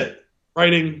 like you said,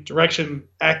 writing, direction,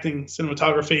 acting,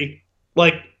 cinematography,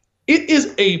 like it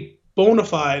is a bona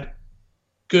fide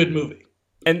good movie.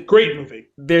 And great movie.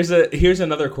 Here's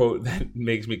another quote that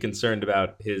makes me concerned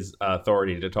about his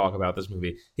authority to talk about this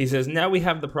movie. He says, "Now we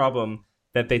have the problem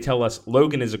that they tell us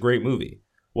Logan is a great movie.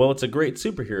 Well, it's a great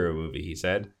superhero movie," he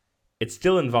said. "It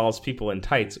still involves people in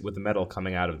tights with metal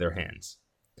coming out of their hands."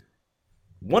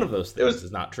 One of those things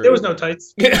is not true. There was no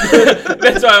tights.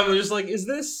 That's why I'm just like,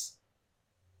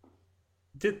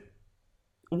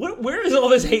 where is all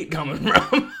this hate coming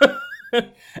from?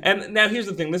 And now here's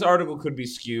the thing. This article could be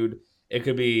skewed. It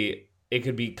could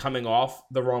be coming off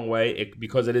the wrong way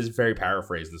because it is very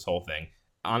paraphrased, this whole thing.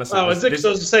 honestly. Oh, so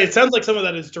to say, it sounds like some of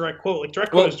that is direct quote. Like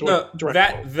direct quote is direct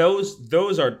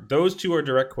quote. Those two are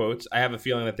direct quotes. I have a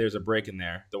feeling that there's a break in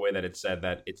there, the way that it said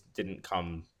that it didn't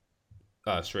come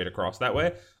straight across that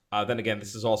way. Then again,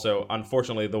 this is also,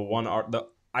 unfortunately,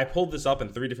 I pulled this up in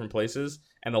 3 different places,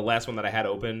 and the last one that I had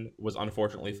open was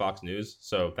unfortunately Fox News.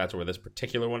 So that's where this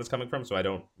particular one is coming from. So I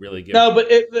don't really give. No, but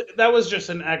that was just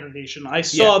an aggregation. I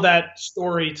saw that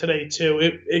story today too.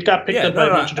 It got picked up.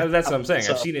 That's what I'm saying.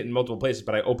 So. I've seen it in multiple places,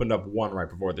 but I opened up one right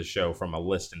before the show from a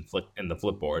list in the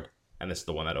Flipboard, and this is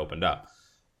the one that opened up.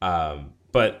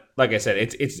 But like I said,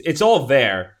 it's all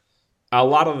there. A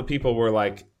lot of the people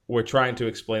were trying to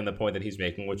explain the point that he's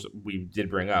making, which we did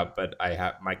bring up, but I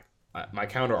have my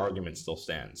counter argument still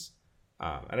stands,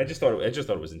 and I just thought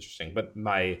it was interesting. But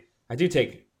I do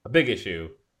take a big issue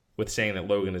with saying that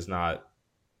Logan is not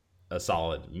a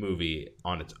solid movie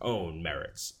on its own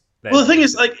merits. Well, the thing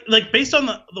is, like based on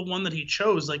the one that he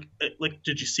chose, like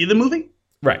did you see the movie?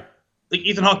 Right. Like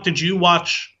Ethan Hawke, did you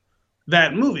watch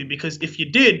that movie? Because if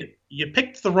you did, you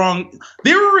picked the wrong.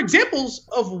 There are examples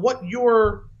of what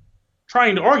you're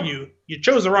trying to argue. You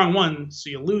chose the wrong one, so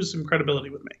you lose some credibility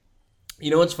with me. You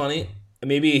know what's funny?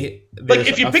 Maybe like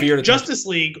if you picked Justice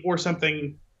League or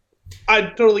something,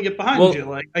 I'd totally get behind you.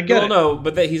 Like I get it. No,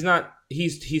 but that he's not.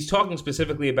 He's talking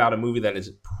specifically about a movie that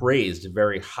is praised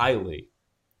very highly,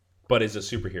 but is a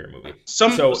superhero movie.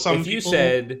 Some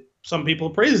people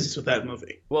praised that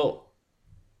movie. Well,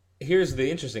 here's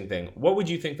the interesting thing. What would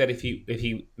you think that if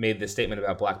he made this statement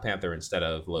about Black Panther instead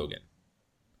of Logan?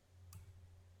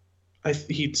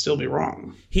 He'd still be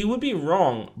wrong. He would be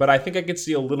wrong, but I think I could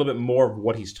see a little bit more of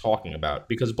what he's talking about,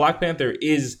 because Black Panther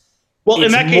is... Well,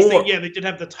 in that case, they did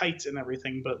have the tights and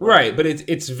everything, but... Right, but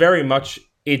it's very much...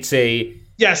 It's an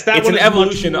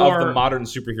evolution of the modern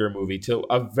superhero movie to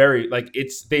a very...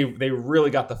 They really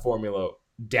got the formula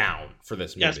down for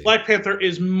this movie. Yes, Black Panther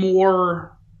is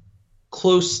more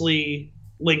closely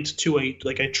linked to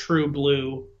a true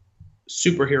blue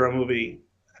superhero movie.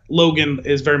 Logan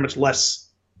is very much less...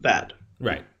 that.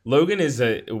 Right. Logan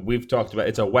we've talked about,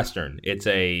 it's a Western.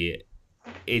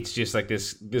 It's just like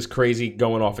this crazy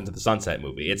going off into the sunset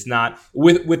movie. It's not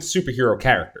with superhero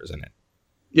characters in it.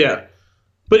 Yeah.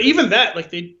 But even that,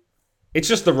 it's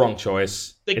just the wrong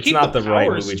choice. It's not the right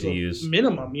movie to use.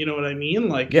 Minimum, you know what I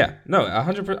mean? Yeah, no,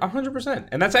 100%.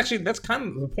 And that's kind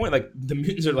of the point. Like the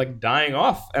mutants are dying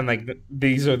off, and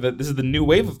this is the new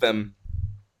wave of them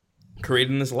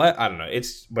creating this. I don't know.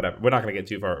 It's whatever. We're not going to get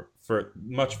too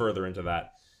much further into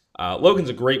that. Logan's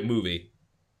a great movie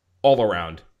all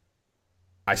around.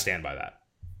 I stand by that.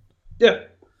 Yeah.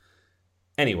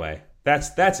 Anyway,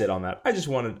 that's it on that.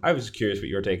 I was curious what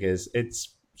your take is. It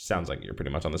sounds like you're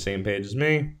pretty much on the same page as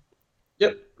me.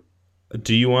 Yep.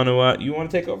 Do you want to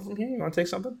take over from here? You want to take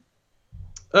something?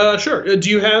 Sure. Do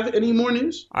you have any more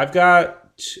news? I've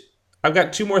got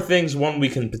 2 more things. One we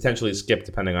can potentially skip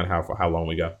depending on how long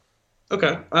we go.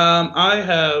 Okay. I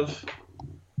have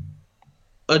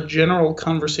two general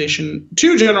conversation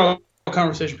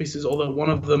pieces, although one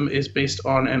of them is based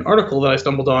on an article that I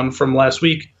stumbled on from last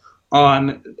week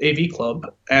on AV Club.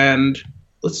 And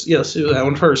let's do that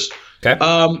one first. Okay.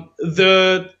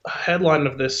 The headline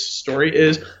of this story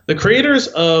is, the creators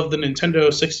of the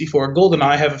Nintendo 64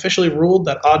 GoldenEye have officially ruled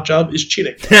that Oddjob is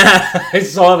cheating. I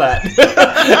saw that.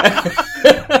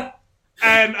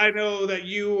 And I know that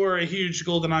you were a huge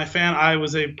GoldenEye fan. I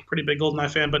was a pretty big GoldenEye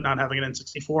fan, but not having an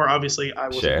N64, obviously, I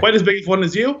wasn't quite as big of one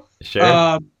as you.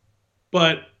 Sure.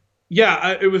 But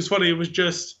yeah, it was funny. It was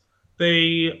just,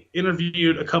 they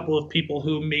interviewed a couple of people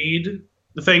who made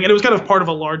the thing, and it was kind of part of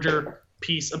a larger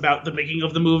piece about the making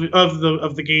of the movie, of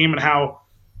the game, and how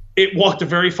it walked a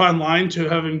very fine line to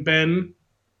having been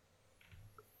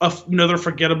another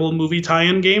forgettable movie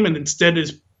tie-in game, and instead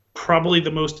is probably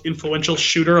the most influential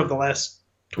shooter of the last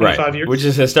 25 years. Which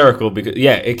is hysterical because,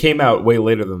 it came out way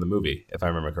later than the movie, if I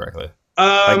remember correctly.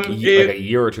 Like a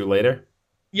year or two later?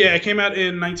 Yeah, it came out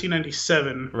in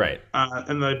 1997. Right.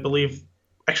 And I believe,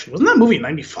 actually, wasn't that movie in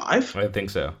 95? I think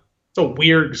so. It's a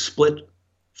weird split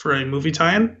for a movie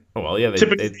tie-in. Oh, well, yeah, they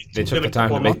took the time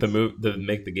to make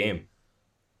the game.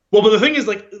 Well, but the thing is,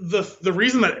 the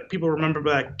reason that people remember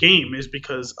that game is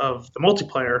because of the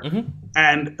multiplayer,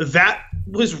 and that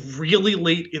was really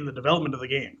late in the development of the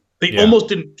game. They almost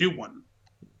didn't do one.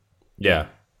 Yeah.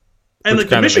 And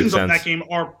the missions of that game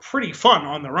are pretty fun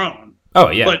on their own. Oh,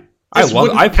 yeah. But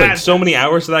I played so many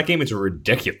hours of that game, it's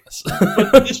ridiculous.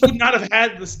 But this would not have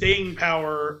had the staying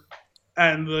power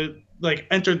and the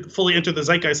fully enter the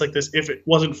zeitgeist like this if it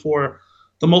wasn't for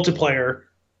the multiplayer.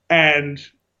 And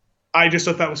I just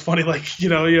thought that was funny. Everyone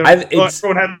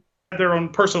had their own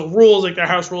personal rules, like their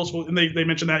house rules, and they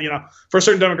mentioned that, for a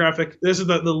certain demographic, this is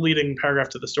the leading paragraph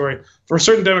to the story. For a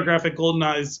certain demographic,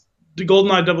 GoldenEye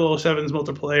 007's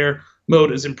multiplayer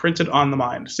mode is imprinted on the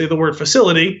mind. Say the word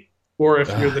facility, or if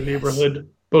you're the neighborhood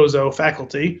bozo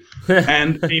faculty,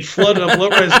 and a flood of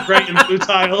low-res gray and blue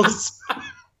tiles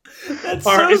That's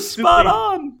so spot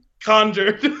on.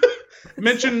 Conjured.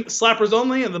 Mention slappers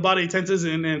only, and the body tenses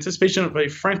in anticipation of a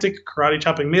frantic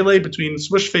karate-chopping melee between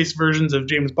swish-faced versions of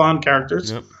James Bond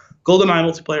characters. Yep. GoldenEye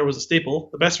multiplayer was a staple.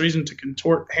 The best reason to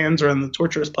contort hands around the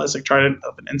torturous plastic trident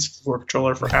of an N64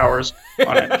 controller for hours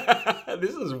on it.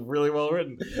 This is really well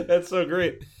written. That's so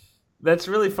great. That's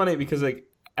really funny because, like,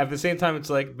 at the same time, it's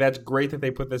like, that's great that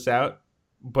they put this out,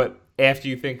 but after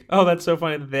you think, oh, that's so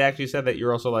funny that they actually said that,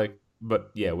 you're also like,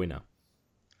 but yeah, we know.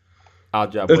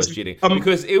 Oddjob was cheating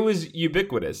because it was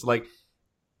ubiquitous. Like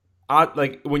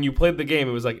when you played the game,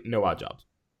 it was like no Oddjobs.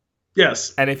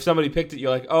 Yes, and if somebody picked it, you're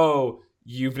like, oh,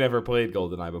 you've never played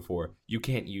GoldenEye before. You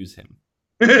can't use him.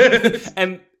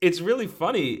 And it's really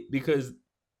funny because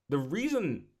the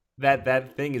reason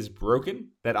that thing is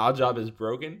broken, that Oddjob is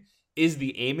broken, is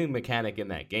the aiming mechanic in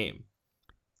that game.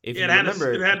 If you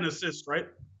remember, it had an assist, right?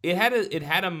 It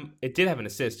did have an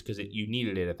assist because you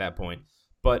needed it at that point.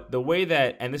 But the way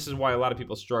that, and this is why a lot of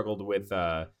people struggled with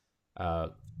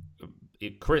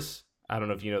Chris, I don't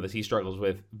know if you know this, he struggles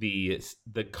with the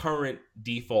current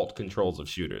default controls of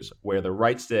shooters, where the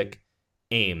right stick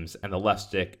aims and the left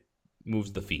stick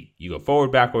moves the feet. You go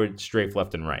forward, backward, strafe,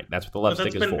 left, and right. That's what the left stick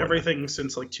is for. That's been everything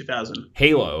since like 2000.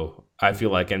 Halo, I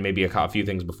feel like, and maybe a few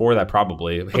things before that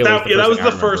probably. That was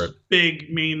the first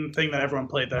big main thing that everyone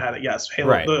played that had it. Yes, Halo,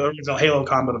 right. The original Halo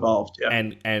Combat Evolved. Yeah,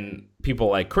 and people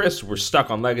like Chris were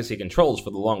stuck on legacy controls for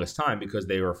the longest time because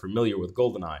they were familiar with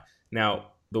GoldenEye.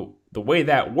 Now, the way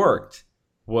that worked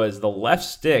was the left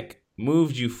stick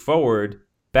moved you forward,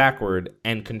 backward,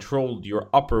 and controlled your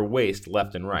upper waist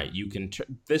left and right. You can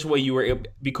this way you were able,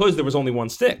 because there was only one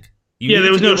stick.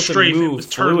 There was no strafe. It was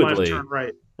turn left, turn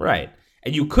right. Right.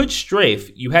 And you could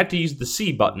strafe. You had to use the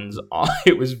C buttons.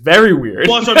 It was very weird.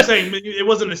 Well, that's what I'm saying. It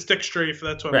wasn't a stick strafe.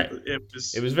 That's what right.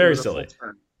 It was very silly.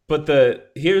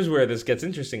 But here's where this gets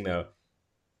interesting, though.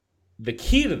 The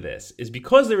key to this is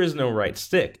because there is no right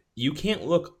stick, you can't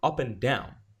look up and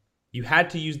down. You had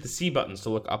to use the C buttons to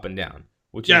look up and down.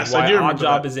 Which is why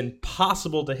Oddjob is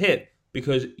impossible to hit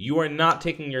because you are not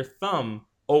taking your thumb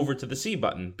over to the C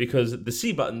button because the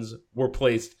C buttons were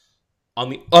placed on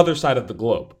the other side of the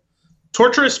globe.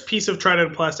 Torturous piece of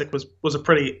trident plastic was a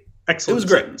pretty excellent. It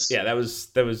was great. Sentence. Yeah, that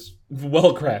was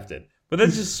well crafted. But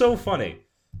that's just so funny.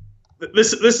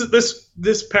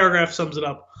 This paragraph sums it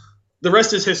up. The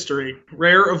rest is history.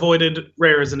 Rare is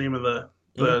the name of the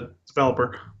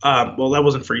developer. Well, that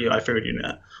wasn't for you. I figured you knew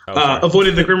that.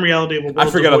 Avoided the grim reality of a world.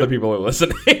 I forgot other people are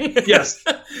listening. Yes,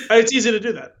 it's easy to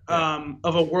do that.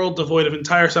 Of a world devoid of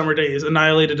entire summer days,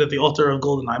 annihilated at the altar of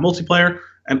GoldenEye multiplayer,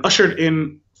 and ushered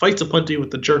in fights aplenty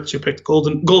with the jerks who picked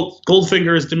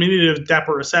Goldfinger's diminutive,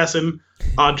 dapper assassin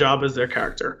Oddjob as their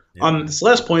character. Yeah. On this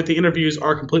last point, the interviews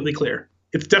are completely clear.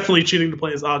 It's definitely cheating to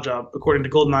play as Oddjob, according to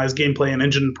GoldenEye's gameplay and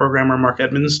engine programmer Mark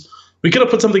Edmonds. We could have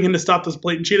put something in to stop this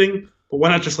blatant cheating, but why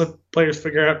not just let players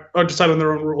figure out or decide on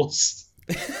their own rules?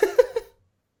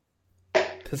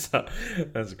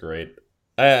 That's great.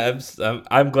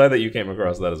 I'm glad that you came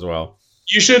across that as well.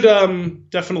 You should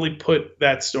definitely put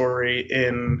that story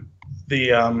in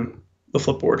the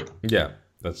Flipboard. Yeah,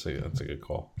 that's a good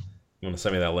call. You want to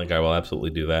send me that link? I will absolutely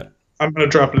do that. I'm going to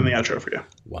drop it in the outro for you.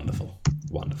 Wonderful.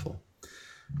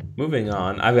 Moving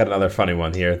on, I've got another funny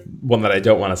one here, one that I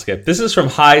don't want to skip. This is from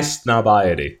High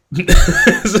Snobiety,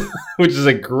 which is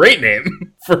a great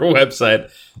name for a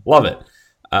website. Love it.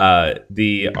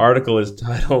 The article is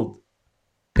titled,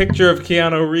 "Picture of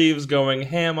Keanu Reeves going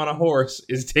ham on a horse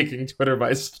is taking Twitter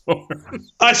by storm."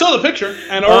 I saw the picture,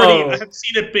 and already I have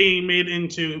seen it being made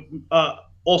into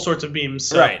all sorts of memes.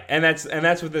 So. Right, and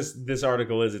that's what this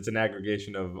article is. It's an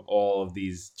aggregation of all of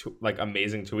these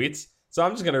amazing tweets. So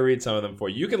I'm just going to read some of them for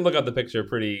you. You can look up the picture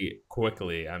pretty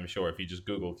quickly, I'm sure, if you just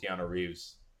Google Keanu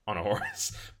Reeves on a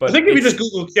horse. But I think if you just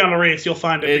Google Keanu Reeves, you'll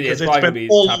find it because it's been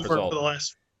all over for the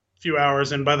last few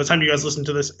hours, and by the time you guys listen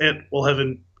to this, it will have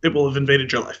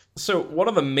invaded your life. So one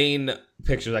of the main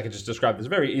pictures I could just describe this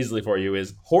very easily for you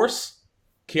is horse,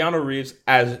 Keanu Reeves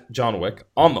as John Wick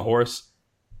on the horse,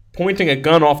 pointing a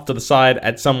gun off to the side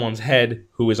at someone's head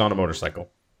who is on a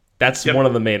motorcycle. That's one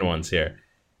of the main ones here.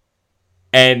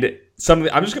 And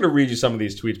I'm just going to read you some of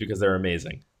these tweets because they're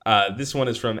amazing. This one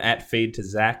is from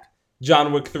 @FadeToZach.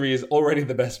 John Wick 3 is already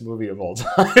the best movie of all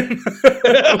time.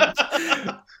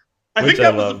 I think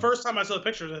that was the first time I saw the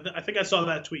pictures. I think I saw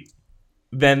that tweet.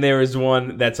 then there is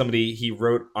one that he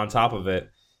wrote on top of it.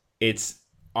 It's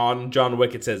on John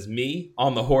Wick. It says me.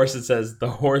 On the horse, it says the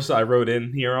horse I rode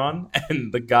in here on.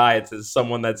 And the guy, it says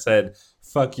someone that said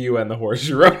fuck you and the horse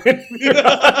you rode in here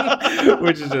on,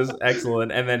 which is just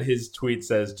excellent. And then his tweet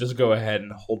says, just go ahead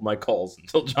and hold my calls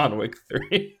until John Wick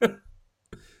 3.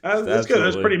 That's good.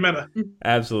 That's pretty meta.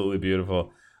 Absolutely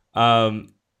beautiful. I'm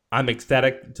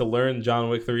ecstatic to learn John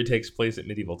Wick 3 takes place at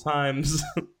medieval times.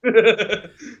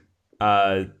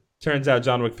 Turns out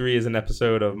John Wick 3 is an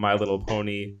episode of My Little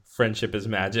Pony Friendship is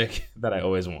Magic that I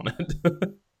always wanted.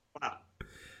 Wow.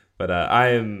 But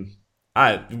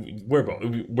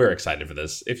we're excited for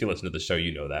this. If you listen to the show,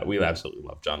 you know that. We absolutely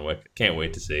love John Wick. Can't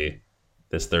wait to see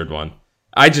this third one.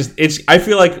 I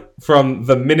feel like from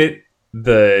the minute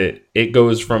it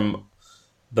goes from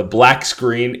the black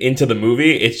screen into the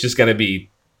movie, it's just gonna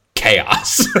be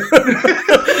chaos.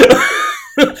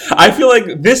 I feel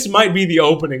like this might be the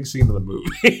opening scene of the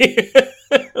movie,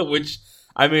 which,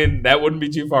 I mean, that wouldn't be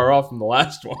too far off from the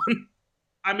last one.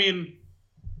 I mean,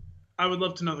 I would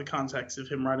love to know the context of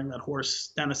him riding that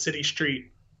horse down a city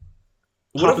street,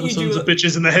 popping sons of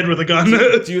bitches in the head with a gun.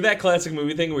 Do that classic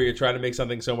movie thing where you're trying to make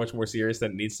something so much more serious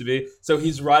than it needs to be. So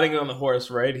he's riding on the horse,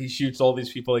 right? He shoots all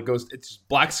these people. It's just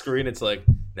black screen. It's like,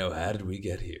 no, how did we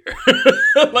get here?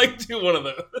 Like, do one of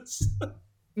those.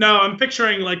 No, I'm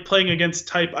picturing like playing against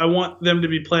type. I want them to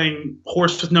be playing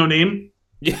horse with no name.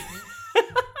 Yeah.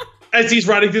 As he's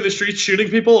riding through the streets shooting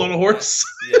people on a horse.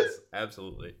 Yes,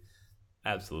 absolutely.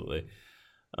 Absolutely.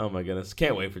 Oh my goodness.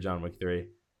 Can't wait for John Wick 3.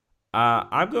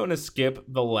 I'm going to skip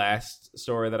the last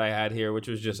story that I had here, which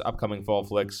was just upcoming fall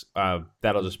flicks.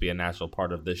 That'll just be a natural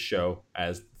part of this show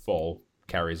as fall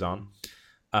carries on.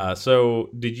 So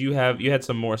you had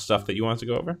some more stuff that you wanted to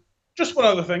go over? Just one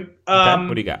other thing. Okay.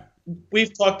 What do you got?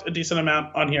 We've talked a decent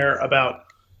amount on here about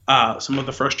some of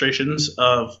the frustrations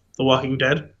of The Walking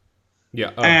Dead.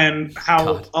 Yeah. Oh, and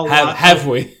how God. Have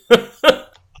we?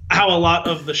 How a lot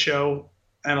of the show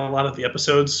and a lot of the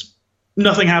episodes,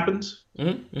 nothing happens.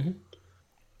 Mm-hmm.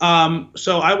 Mm-hmm.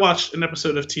 So I watched an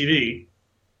episode of TV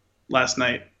last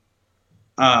night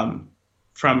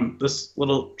from this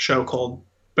little show called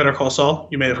Better Call Saul.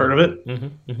 You may have heard of it.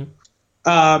 Mm-hmm.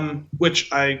 Mm-hmm.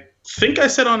 Which I think I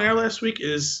said on air last week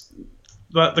is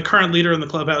the current leader in the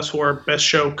Clubhouse for best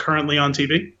show currently on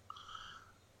TV.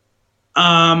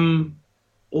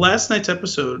 Last night's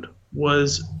episode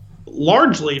was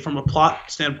largely from a plot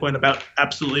standpoint about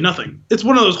absolutely nothing. It's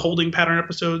one of those holding pattern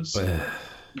episodes.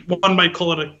 One might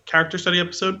call it a character study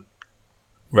episode.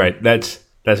 Right. That's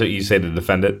what you say to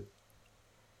defend it.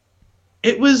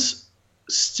 It was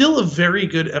still a very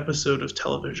good episode of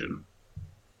television,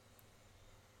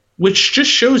 which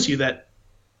just shows you that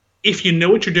if you know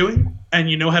what you're doing and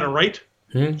you know how to write,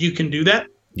 you can do that.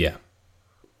 Yeah.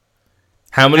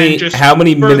 How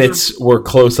many minutes were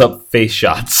close-up face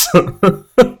shots?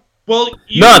 Well,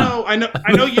 none.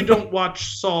 I know you don't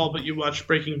watch Saul, but you watch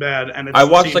Breaking Bad, and I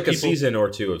watched like a season or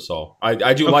two of Saul.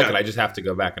 I do like it. I just have to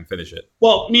go back and finish it.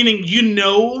 Well, meaning you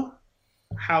know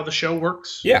how the show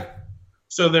works. Yeah.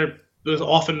 So there's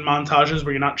often montages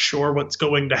where you're not sure what's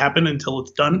going to happen until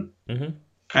it's done,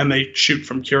 and they shoot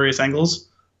from curious angles.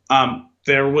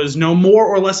 There was no more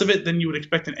or less of it than you would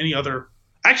expect in any other.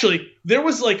 Actually, there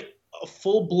was like a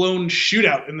full-blown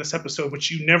shootout in this episode,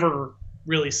 which you never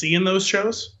really see in those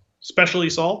shows, especially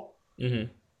Saul.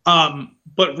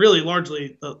 But really,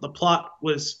 largely, the plot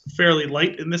was fairly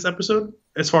light in this episode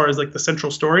as far as like the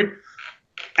central story,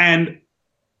 and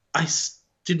I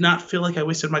did not feel like I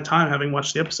wasted my time having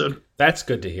watched the episode. That's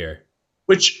good to hear.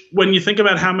 Which, when you think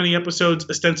about how many episodes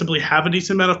ostensibly have a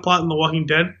decent amount of plot in The Walking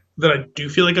Dead, that I do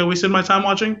feel like I wasted my time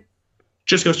watching,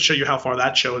 just goes to show you how far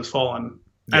that show has fallen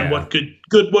and what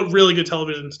really good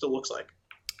television still looks like.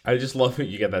 I just love that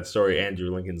you get that story.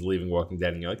 Andrew Lincoln's leaving Walking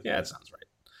Dead, and you're like, yeah, that sounds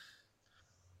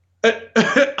right.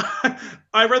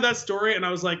 I read that story, and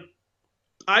I was like,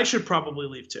 I should probably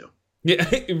leave too. Yeah,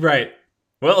 right.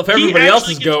 Well, if everybody else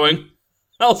is going,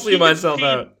 I'll see myself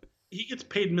out. He gets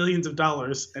paid millions of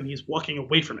dollars, and he's walking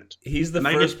away from it. He's the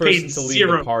first person to leave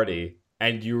the party,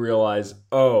 and you realize,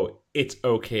 oh, it's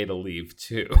okay to leave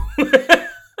too.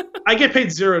 I get paid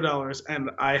 $0,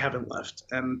 and I haven't left.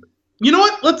 And you know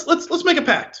what? Let's make a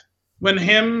pact. When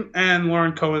him and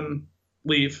Lauren Cohen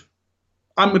leave,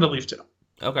 I'm going to leave too.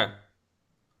 Okay.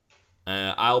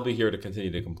 I'll be here to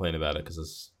continue to complain about it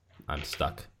because I'm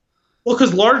stuck. Well,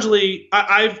 because largely,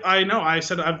 I've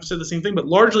said the same thing, but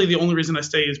largely the only reason I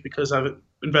stay is because I've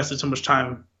invested so much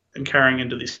time in carrying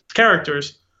into these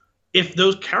characters. If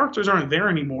those characters aren't there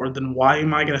anymore, then why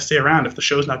am I going to stay around if the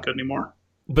show's not good anymore?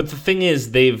 But the thing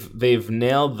is, they've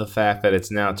nailed the fact that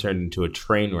it's now turned into a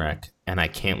train wreck, and I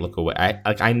can't look away.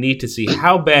 I need to see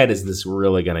how bad is this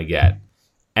really gonna get,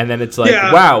 and then it's like,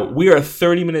 wow, we are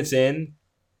 30 minutes in,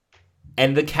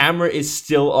 and the camera is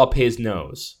still up his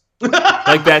nose.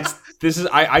 Like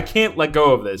I can't let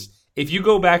go of this. If you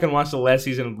go back and watch the last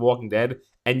season of The Walking Dead,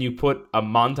 and you put a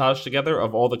montage together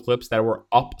of all the clips that were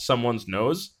up someone's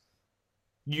nose,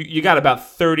 you got about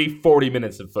 30, 40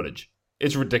 minutes of footage.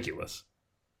 It's ridiculous.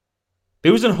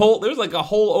 There was like a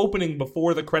whole opening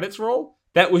before the credits roll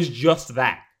that was just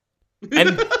that.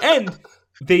 And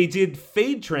they did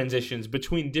fade transitions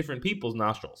between different people's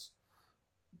nostrils.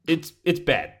 It's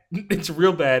bad. It's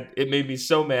real bad. It made me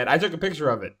so mad. I took a picture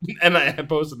of it and I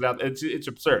posted it out. It's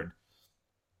absurd.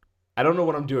 I don't know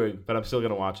what I'm doing, but I'm still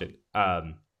gonna watch it.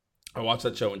 I watched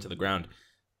that show Into the Ground,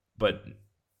 but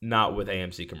not with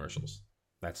AMC commercials.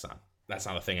 That's not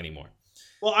a thing anymore.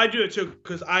 Well, I do it too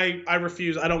because I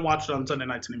refuse. I don't watch it on Sunday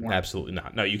nights anymore. Absolutely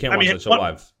not. No, you can't watch that show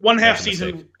live. One half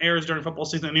season airs during football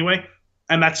season anyway,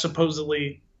 and that's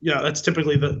supposedly that's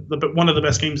typically the one of the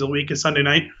best games of the week is Sunday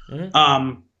night.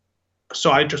 Mm-hmm. So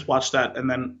I just watch that, and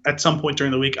then at some point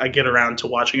during the week I get around to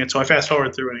watching it. So I fast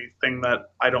forward through anything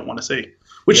that I don't want to see,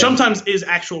 which sometimes is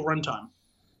actual runtime.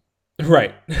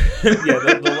 Right.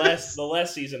 The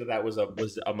last season of that was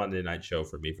a Monday night show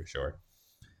for me for sure.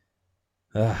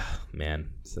 Man,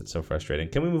 that's so frustrating.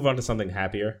 Can we move on to something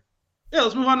happier? Yeah,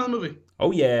 let's move on to the movie.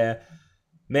 Oh yeah,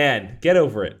 man, get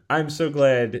over it. I'm so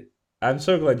glad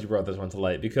you brought this one to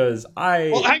light because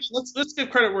Well, actually, let's give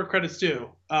credit where credit's due.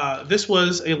 This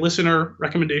was a listener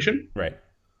recommendation. Right.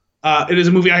 It is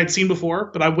a movie I had seen before,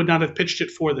 but I would not have pitched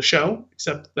it for the show,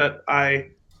 except that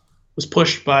I was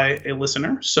pushed by a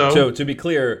listener. So to be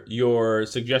clear, your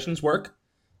suggestions work.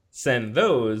 Send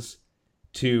those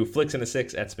to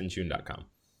flicksina6@spintune.com.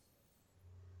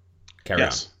 Carry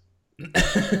on.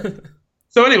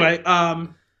 So anyway,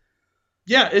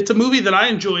 it's a movie that I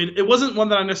enjoyed. It wasn't one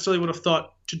that I necessarily would have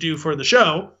thought to do for the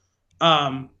show,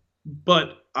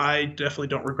 but I definitely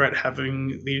don't regret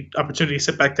having the opportunity to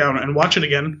sit back down and watch it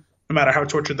again, no matter how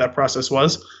tortured that process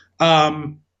was.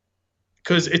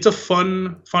 Because it's a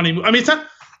funny movie. I mean,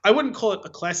 I wouldn't call it a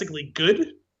classically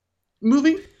good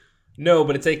movie. No,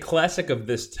 but it's a classic of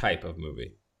this type of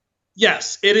movie.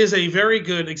 Yes, it is a very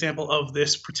good example of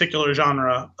this particular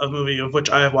genre of movie, of which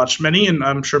I have watched many, and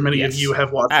I'm sure many of you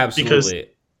have watched. Absolutely. Because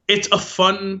it's a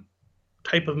fun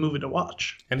type of movie to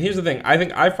watch. And here's the thing. I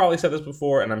think I've probably said this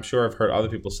before, and I'm sure I've heard other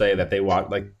people say that they watch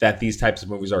that these types of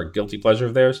movies are a guilty pleasure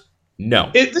of theirs.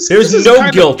 No. There's no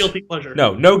guilt. Guilty pleasure.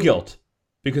 No guilt.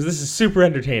 Because this is super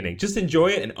entertaining. Just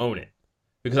enjoy it and own it.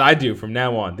 Because I do from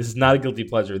now on. This is not a guilty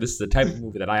pleasure. This is the type of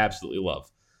movie that I absolutely love.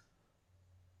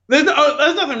 There's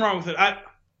nothing wrong with it.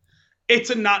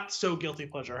 It's a not so guilty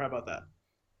pleasure. How about that?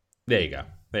 There you go.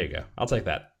 I'll take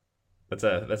that. That's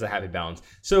a happy balance.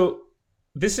 So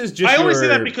this is just. I always say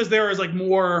that because there is like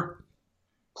more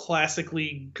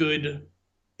classically good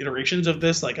iterations of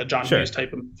this, like a John Hughes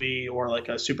type of movie or like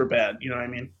a Superbad. You know what I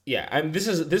mean? Yeah, and this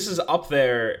is up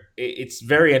there. It's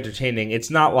very entertaining. It's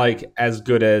not like as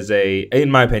good as in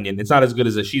my opinion, it's not as good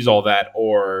as a She's All That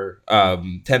or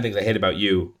 10 Things I Hate About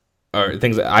You or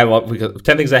things that I love. Because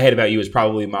 10 Things I Hate About You is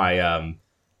probably my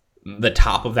the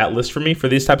top of that list for me for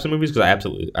these types of movies because I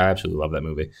absolutely love that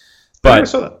movie. But I never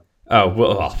saw that. Oh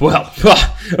well, we'll have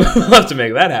to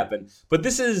make that happen. But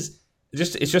this is.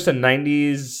 It's just a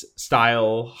 90s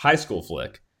style high school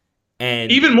flick. And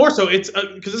even more so, it's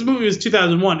because this movie was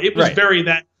 2001. It was very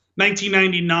that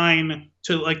 1999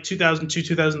 to like 2002,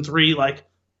 2003 like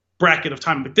bracket of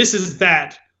time. But this is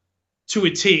that to a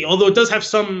T, although it does have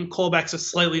some callbacks to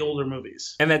slightly older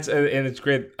movies. And it's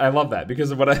great. I love that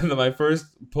because my first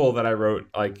poll that I wrote,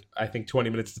 like I think 20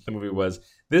 minutes into the movie was,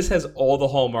 this has all the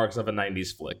hallmarks of a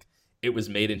 90s flick. It was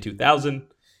made in 2000.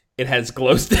 It has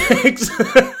glow sticks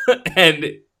and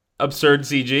absurd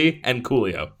CG and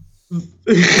Coolio.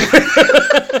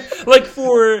 Like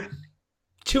for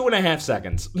 2.5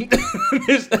 seconds.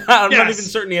 I'm not even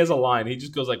certain he has a line. He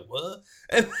just goes like, what?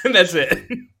 And that's it.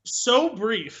 So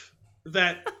brief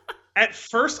that at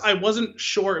first I wasn't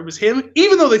sure it was him,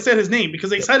 even though they said his name, because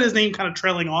they said his name kind of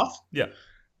trailing off. Yeah.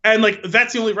 And like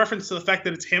that's the only reference to the fact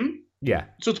that it's him. Yeah.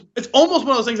 So it's almost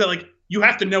one of those things that like you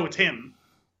have to know it's him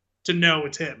to know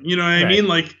it's him. You know what I mean?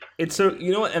 Like it's so,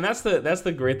 you know, and that's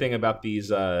the great thing about these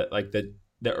like the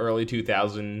early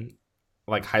 2000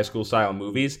 like high school style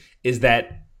movies is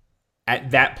that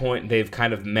at that point they've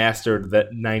kind of mastered the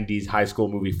 90s high school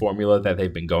movie formula that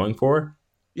they've been going for.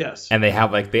 Yes. And they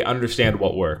have like they understand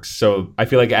what works. So I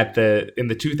feel like in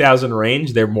the 2000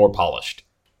 range they're more polished.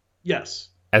 Yes.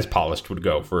 As polished would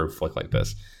go for a flick like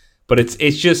this. But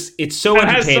it's so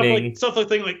entertaining. Stuff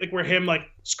like where him like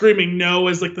screaming no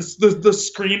as like the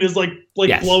screen is like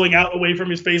yes. blowing out away from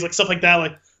his face, like stuff like that.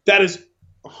 Like that is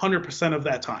 100% of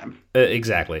that time.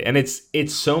 Exactly, and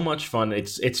it's so much fun.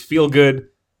 It's feel good.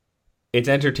 It's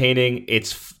entertaining.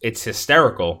 It's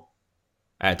hysterical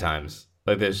at times.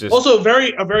 Like there's just also a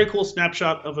very cool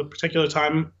snapshot of a particular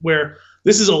time where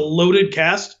this is a loaded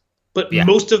cast, but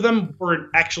most of them weren't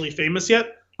actually famous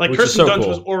yet. Like Kirsten Dunst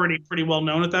was already pretty well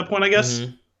known at that point, I guess,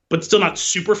 but still not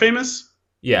super famous.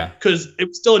 Yeah, because it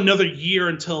was still another year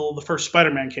until the first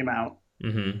Spider-Man came out.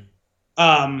 Mm-hmm.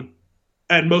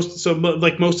 And most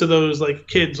of those like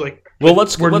kids like. Well,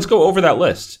 let's go over that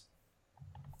list.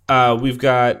 We've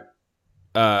got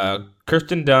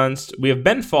Kirsten Dunst. We have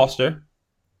Ben Foster,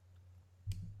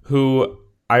 who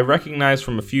I recognize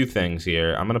from a few things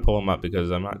here. I'm going to pull him up because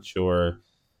I'm not sure.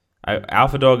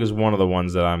 Alpha Dog is one of the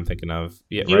ones that I'm thinking of.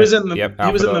 Yeah, he was in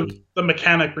the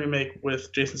Mechanic remake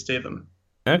with Jason Statham.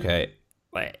 Okay,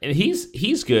 and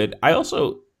he's good.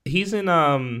 He's in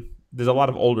there's a lot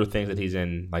of older things that he's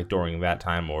in like during that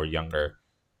time or younger.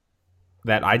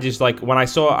 That I just like when I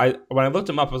looked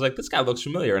him up, I was like, this guy looks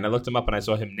familiar, and I looked him up and I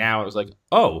saw him now, and I was like,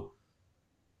 oh,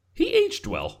 he aged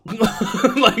well,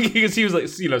 like because he was like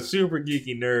super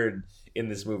geeky nerd in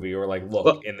this movie, or like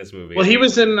in this movie. Well, he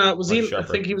was in. I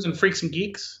think he was in Freaks and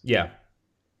Geeks. Yeah.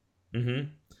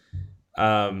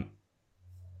 Mm-hmm.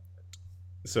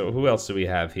 So who else do we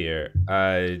have here?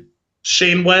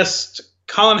 Shane West,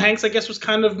 Colin Hanks. I guess was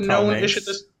kind of known-ish at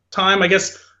this time. I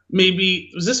guess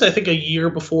maybe was this? I think a year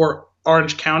before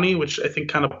Orange County, which I think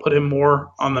kind of put him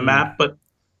more on the map. But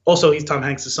also, he's Tom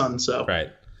Hanks' son, so right.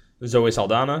 Zoe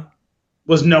Saldana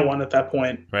was no one at that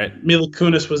point. Right. Mila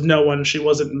Kunis was no one. She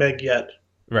wasn't Meg yet.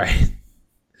 Right.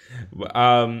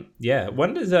 Yeah.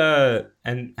 When does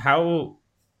and how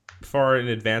far in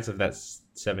advance of that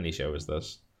 70 show is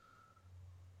this?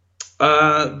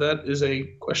 That is a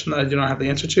question that I do not have the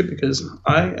answer to because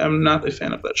I am not a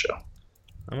fan of that show.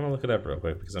 I'm gonna look it up real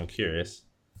quick because I'm curious.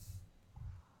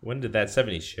 When did that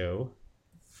 70 show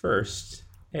first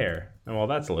air? And while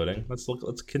that's loading,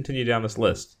 let's continue down this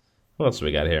list. What else do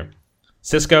we got here?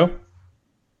 Cisco?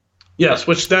 Yes,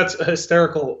 which that's a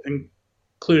hysterical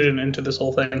inclusion into this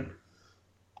whole thing.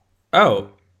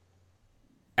 Oh.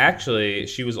 Actually,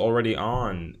 she was already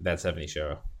on that 70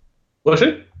 show. Was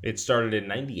she? It started in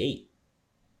 98.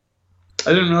 I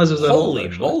didn't realize it was that old. Holy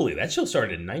moly, that show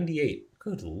started in 98.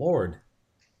 Good lord.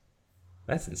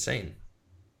 That's insane.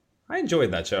 I enjoyed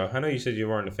that show. I know you said you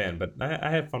weren't a fan, but I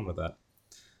had fun with that.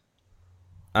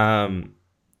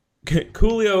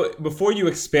 Coolio, before you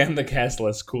expand the cast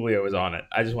list, Coolio is on it.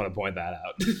 I just want to point that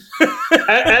out.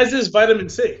 As is Vitamin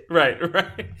C. Right.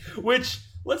 Which,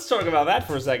 let's talk about that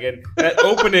for a second. That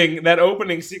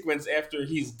opening sequence after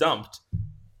he's dumped.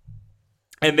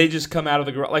 And they just come out of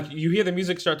the garage. Like, you hear the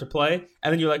music start to play,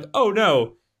 and then you're like, oh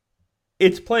no,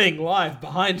 it's playing live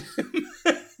behind him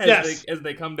as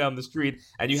they come down the street.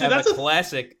 And you have a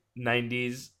classic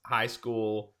 90s high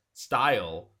school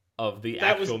style of the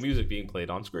actual music being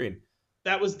played on screen.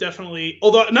 That was definitely,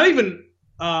 although not even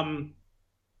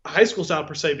high school style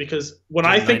per se, because when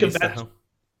I think of that,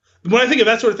 when I think of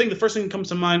that sort of thing, the first thing that comes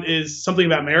to mind is Something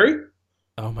About Mary.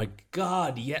 Oh my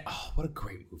God! Yeah, what a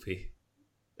great movie!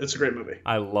 It's a great movie.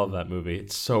 I love that movie.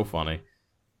 It's so funny.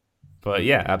 But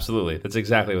yeah, absolutely, that's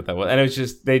exactly what that was, and it was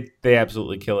just they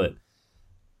absolutely kill it.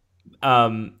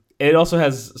 It also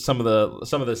has some of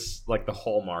this like the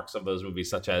hallmarks of those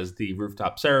movies, such as the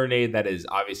rooftop serenade that is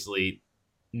obviously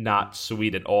not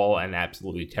sweet at all and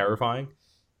absolutely terrifying.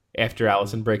 After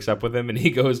Allison breaks up with him and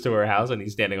he goes to her house and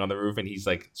he's standing on the roof and he's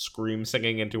like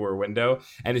singing into her window,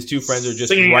 and his two friends are just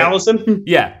singing Allison.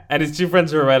 Yeah, and his two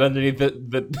friends are right underneath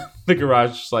the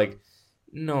garage, just like,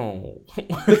 no.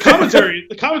 The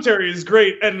commentary is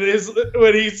great, and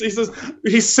when he says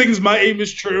he sings "My aim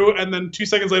is true," and then 2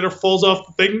 seconds later falls off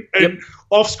the thing, and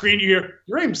off screen you hear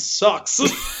 "Your aim sucks."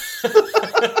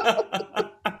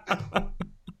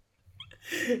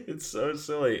 It's so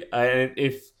silly, and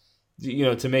if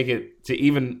to make it to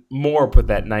even more put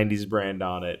that 90s brand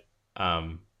on it.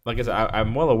 Like I said,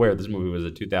 I'm well aware this movie was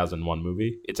a 2001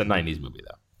 movie. It's a 90s movie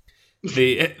though.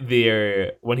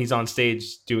 The when he's on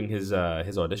stage doing his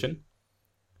audition,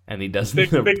 and he does the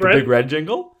Big Red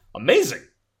jingle, amazing,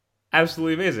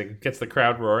 absolutely amazing, gets the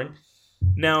crowd roaring.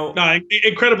 Now,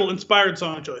 incredible, inspired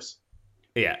song choice.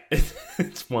 Yeah,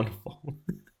 it's wonderful.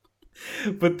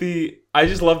 But I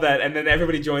just love that, and then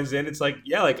everybody joins in. It's like,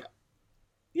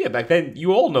 back then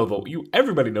you all know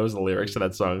everybody knows the lyrics to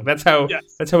that song. That's how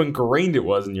ingrained it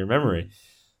was in your memory.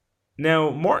 Now,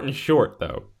 Martin Short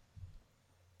though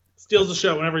steals the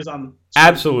show whenever he's on.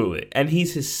 Absolutely, and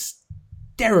he's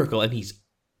hysterical, and he's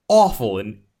awful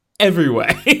in every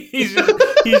way. he's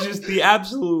just the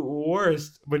absolute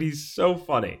worst, but he's so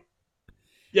funny.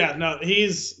 Yeah, no,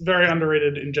 he's very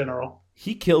underrated in general.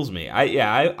 He kills me.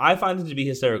 I find him to be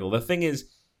hysterical. The thing is,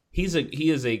 he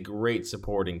is a great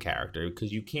supporting character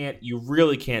because you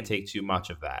really can't take too much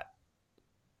of that.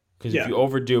 Because if you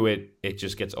overdo it, it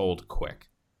just gets old quick.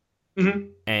 Mm-hmm.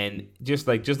 And just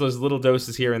those little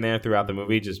doses here and there throughout the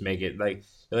movie just make it like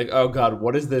you're like, oh god,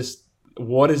 what is this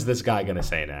guy gonna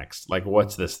say next? Like,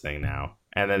 what's this thing now?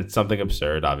 And then it's something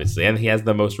absurd, obviously. And he has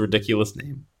the most ridiculous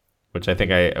name, which I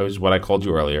think it was what I called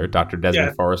you earlier, Dr.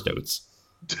 Desmond Forrest Oates.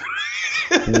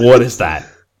 What is that?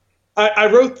 I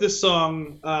wrote this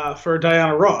song for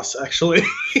Diana Ross, actually.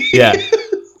 Yeah.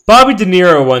 Bobby De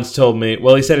Niro once told me,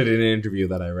 well, he said it in an interview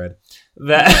that I read,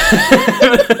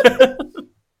 that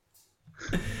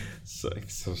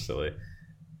so silly.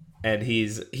 And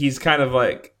he's kind of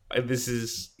like,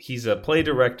 he's a play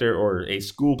director or a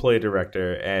school play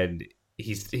director, and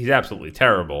he's absolutely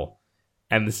terrible.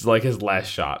 And this is like his last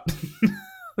shot.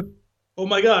 Oh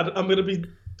my god, I'm gonna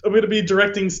be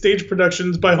directing stage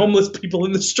productions by homeless people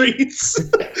in the streets.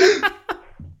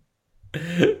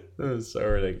 That was so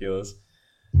ridiculous.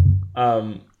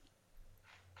 So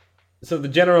the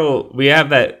general, we have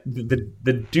that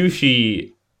the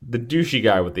douchey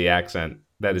guy with the accent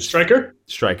that is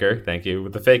Stryker, thank you,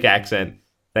 with the fake accent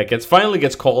that finally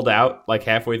gets called out like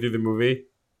halfway through the movie,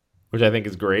 which I think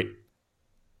is great.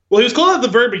 Well, he was called out at the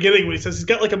very beginning when he says he's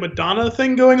got like a Madonna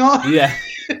thing going on. Yeah.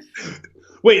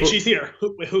 Wait, she's here.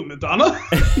 Who, Madonna?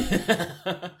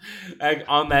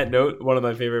 On that note, one of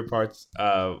my favorite parts,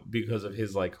 because of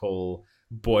his like whole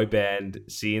boy band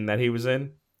scene that he was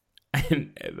in,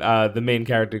 and the main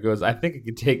character goes, "I think I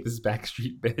could take this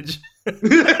Backstreet bitch."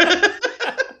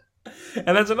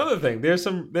 And that's another thing. There's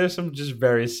some just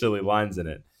very silly lines in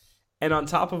it. And on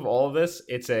top of all of this,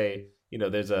 it's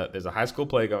there's a high school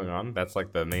play going on. That's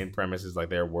like the main premise is like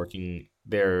they're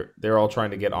all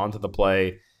trying to get onto the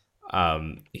play.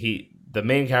 The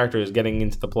main character is getting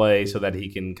into the play so that he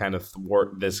can kind of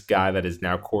thwart this guy that is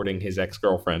now courting his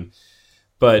ex-girlfriend.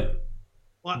 But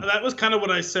that was kind of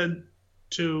what I said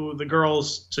to the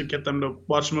girls to get them to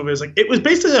watch the movie. Like, it was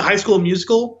basically a High School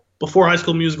Musical before High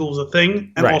School Musical was a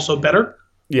thing, and also better.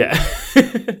 Yeah.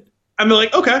 And they're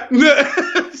like, okay.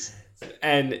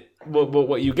 And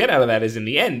what you get out of that is, in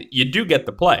the end, you do get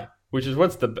the play, which is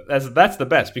that's the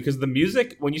best, because the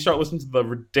music, when you start listening to the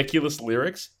ridiculous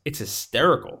lyrics, it's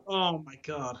hysterical. Oh my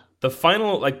god! The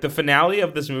final, like the finale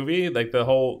of this movie, like the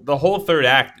whole third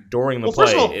act during the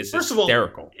play is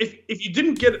hysterical. If you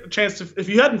didn't get a chance to, if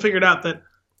you hadn't figured out that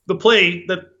the play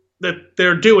that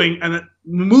they're doing and that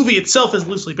the movie itself is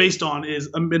loosely based on is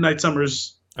A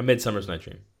Midsummer's Night's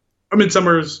Dream. A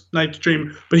Midsummer's Night's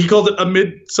Dream, but he called it A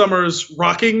Midsummer's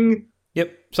Rocking.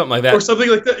 Yep, something like that. Or something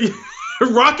like that.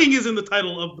 Rocking is in the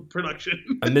title of the production.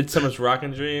 A Midsummer's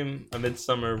Rockin' Dream, A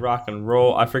Midsummer Rock and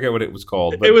Roll. I forget what it was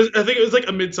called. But I think it was like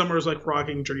A Midsummer's like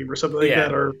Rocking Dream or something like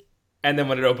that. Or and then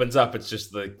when it opens up, it's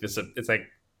just like this. It's like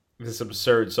this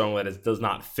absurd song that does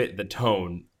not fit the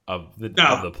tone of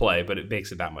the play, but it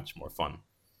makes it that much more fun.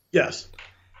 Yes.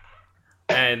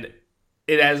 And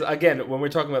it has, again, when we're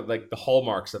talking about like the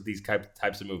hallmarks of these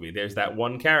types of movie, there's that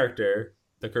one character,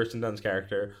 the Kirsten Dunst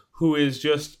character, who is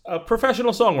just a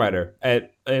professional songwriter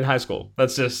in high school.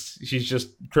 She's just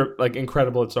like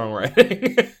incredible at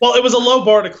songwriting. Well, it was a low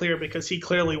bar to clear because he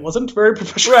clearly wasn't very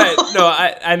professional. Right. No,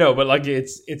 I know, but like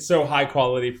it's so high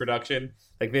quality production.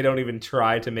 Like they don't even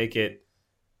try to make it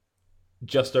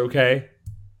just okay.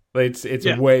 Like it's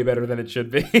way better than it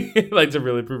should be. Like to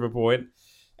really prove a point.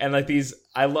 And like this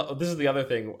is the other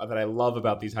thing that I love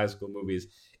about these high school movies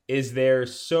is they're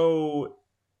so,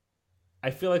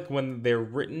 I feel like when they're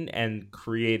written and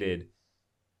created,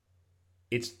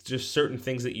 it's just certain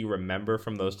things that you remember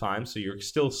from those times. So you're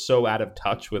still so out of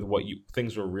touch with what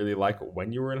things were really like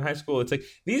when you were in high school. It's like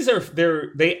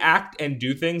they act and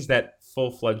do things that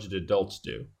full-fledged adults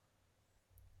do.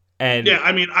 And yeah,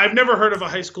 I mean, I've never heard of a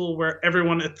high school where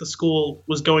everyone at the school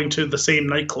was going to the same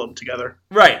nightclub together.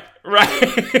 Right.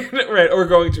 Right. Or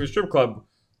going to a strip club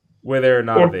where they're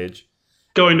not of age.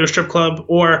 Going to a strip club,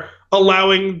 or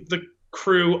allowing the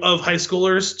crew of high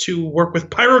schoolers to work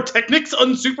with pyrotechnics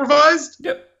unsupervised.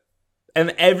 Yep.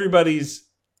 And I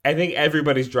think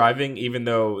everybody's driving, even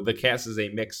though the cast is a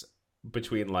mix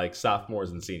between like sophomores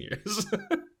and seniors.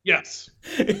 Yes.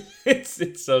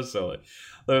 It's so silly.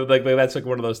 Like that's like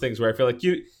one of those things where I feel like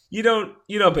you don't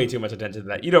pay too much attention to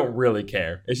that. You don't really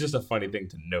care. It's just a funny thing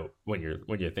to note when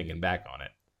you're thinking back on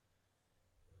it.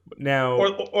 Now,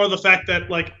 or the fact that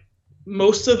like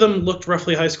most of them looked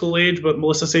roughly high school age, but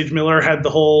Melissa Sage Miller had the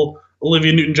whole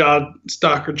Olivia Newton-John,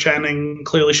 Stockard Channing.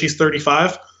 Clearly, she's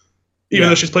 35, even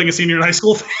though she's playing a senior in high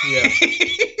school. Yeah.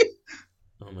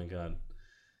 Oh my god.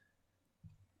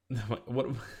 What?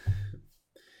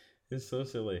 It's so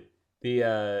silly.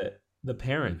 The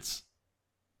parents.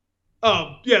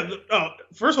 Oh yeah.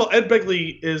 First of all, Ed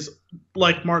Begley is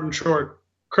like Martin Short,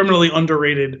 criminally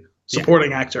underrated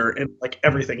supporting actor in like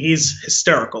everything. He's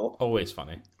hysterical. Always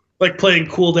funny. Like playing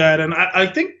cool dad, and I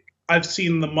think I've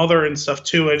seen the mother and stuff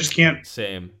too. I just can't.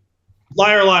 Same.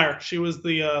 Liar, liar. She was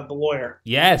the lawyer.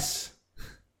 Yes.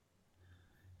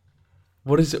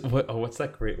 What is it? What's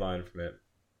that great line from it?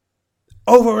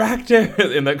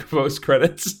 Overactor in the post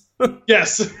credits.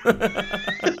 Yes.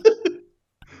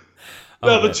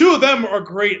 The two of them are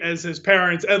great as his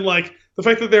parents, and like the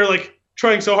fact that they're like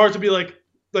trying so hard to be like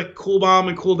cool mom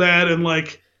and cool dad, and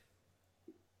like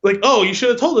oh, you should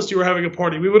have told us you were having a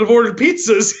party. We would have ordered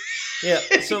pizzas. Yeah.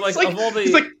 So like of all the,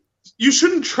 he's like, you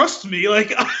shouldn't trust me.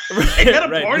 Like I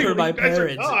had a party for my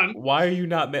parents. Are Why are you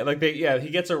not like they? Yeah, he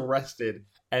gets arrested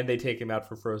and they take him out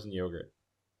for frozen yogurt.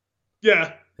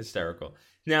 Yeah. Hysterical.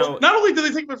 Now, not only did they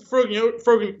take him out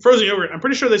for frozen yogurt, I'm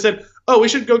pretty sure they said, "Oh, we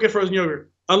should go get frozen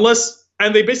yogurt,"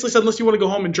 and they basically said, "Unless you want to go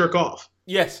home and jerk off."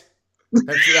 Yes.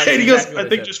 That's and he goes, "I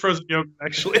think just frozen yogurt,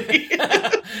 actually."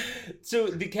 So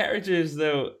the characters,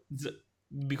 though,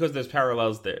 because there's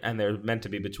parallels there, and they're meant to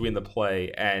be between the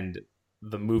play and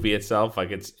the movie itself.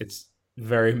 Like it's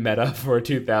very meta for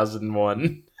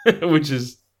 2001, which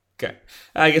is. Okay.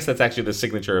 I guess that's actually the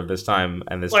signature of this time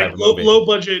and this type of movie. Low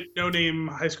budget, no name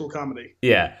high school comedy.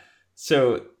 Yeah.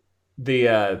 So the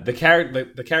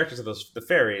characters of the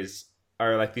fairies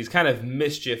are like these kind of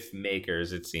mischief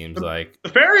makers. It seems like the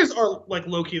fairies are like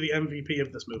low-key the MVP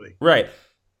of this movie. Right.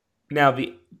 Now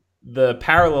the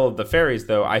parallel of the fairies,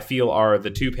 though, I feel are the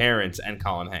two parents and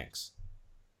Colin Hanks.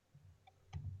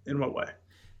 In what way?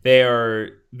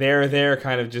 They're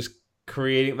kind of just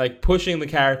creating, like pushing the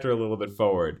character a little bit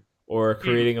forward. Or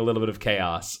creating a little bit of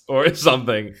chaos or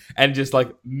something, and just like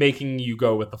making you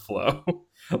go with the flow.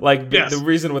 The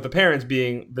reason with the parents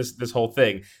being this whole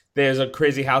thing, there's a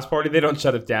crazy house party. They don't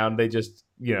shut it down. They just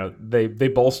they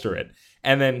bolster it,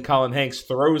 and then Colin Hanks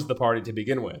throws the party to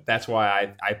begin with. That's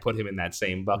why I put him in that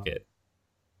same bucket.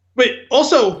 But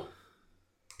also,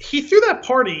 he threw that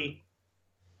party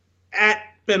at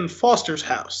Ben Foster's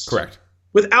house. Correct.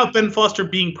 Without Ben Foster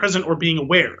being present or being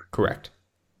aware. Correct.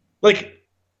 Like.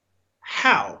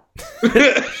 How?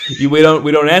 we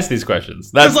don't ask these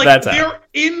questions. That's they're how.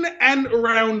 In and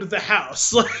around the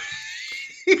house, like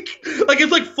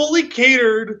it's like fully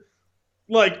catered,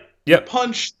 like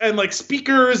punch and like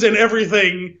speakers and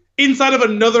everything inside of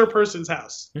another person's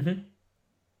house. Mm-hmm.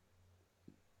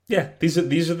 Yeah, these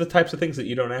are the types of things that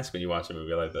you don't ask when you watch a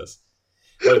movie like this.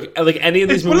 Like any of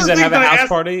these movies that have a house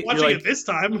party, watching it this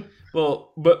time.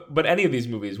 Well, but any of these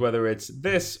movies, whether it's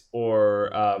this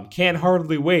or Can't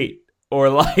Hardly Wait. Or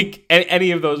like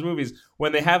any of those movies,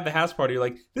 when they have the house party, you're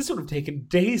like, this would have taken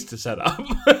days to set up.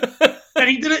 And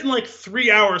he did it in like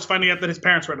 3 hours, finding out that his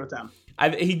parents were out of town.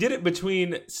 He did it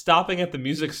between stopping at the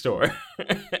music store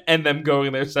and them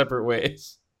going their separate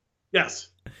ways. Yes.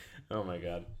 Oh my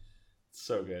god,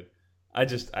 so good. I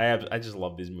just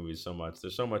love these movies so much.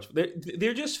 There's so much.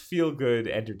 They're just feel good,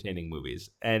 entertaining movies,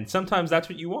 and sometimes that's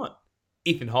what you want.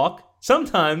 Ethan Hawke.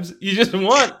 Sometimes you just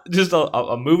want just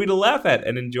a movie to laugh at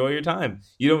and enjoy your time.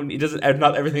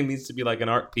 Not everything needs to be like an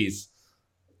art piece.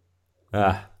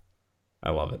 I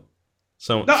love it.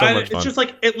 So much fun. It's just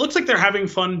like it looks like they're having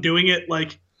fun doing it.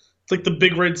 Like it's like the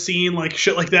big red scene, like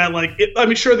shit like that. Like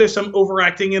sure there's some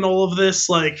overacting in all of this,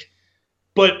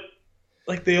 but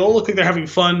like they all look like they're having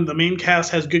fun. The main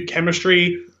cast has good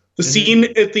chemistry. The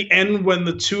scene at the end when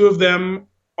the two of them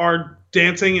are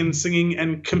dancing and singing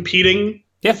and competing.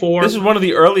 Yeah, this is one of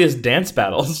the earliest dance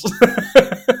battles.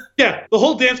 Yeah, the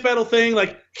whole dance battle thing,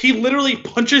 like he literally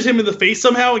punches him in the face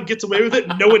somehow and gets away with it.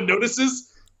 And no one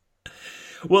notices.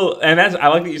 Well, and I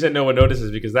like that you said no one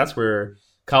notices, because that's where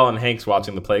Colin Hanks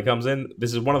watching the play comes in.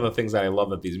 This is one of the things that I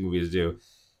love that these movies do.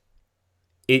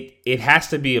 It has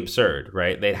to be absurd,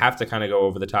 right? They have to kind of go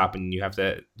over the top, and you have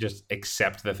to just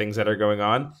accept the things that are going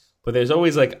on. But there's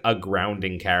always like a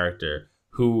grounding character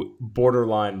who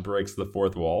borderline breaks the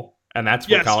fourth wall. And that's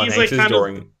what Colin Hanks is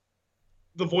during.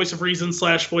 The voice of reason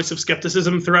 / voice of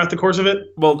skepticism throughout the course of it.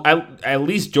 Well, at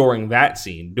least during that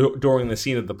scene, during the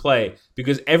scene of the play,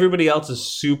 because everybody else is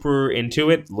super into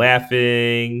it,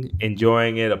 laughing,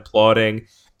 enjoying it, applauding.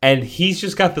 And he's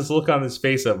just got this look on his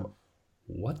face of,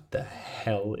 what the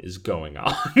hell is going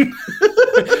on?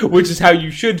 Which is how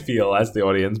you should feel as the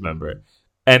audience member.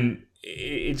 And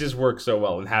it just works so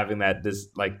well. And having that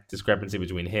discrepancy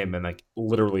between him and like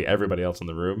literally everybody else in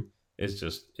the room it's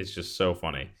just so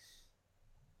funny.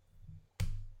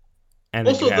 And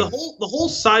also the whole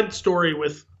side story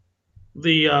with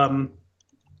the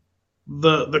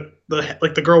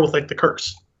like the girl with like the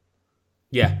curse.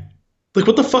 Yeah. Like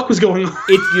what the fuck was going on?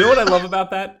 You know what I love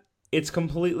about that? It's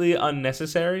completely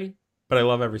unnecessary, but I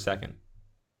love every second.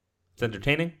 It's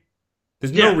entertaining.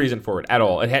 There's no reason for it at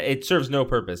all. It serves no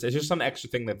purpose. It's just some extra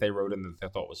thing that they wrote in that I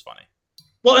thought was funny.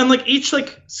 Well, and like each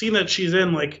like scene that she's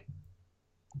in, like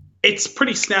it's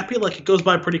pretty snappy. Like it goes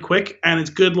by pretty quick, and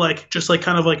it's good. Like just like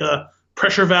kind of like a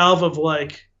pressure valve of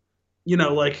like, you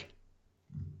know, like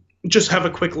just have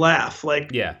a quick laugh.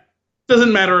 Like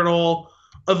doesn't matter at all,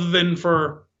 other than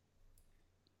for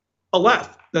a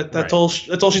laugh. That's all.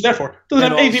 That's all she's there for.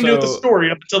 Doesn't have anything to do with the story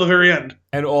up until the very end.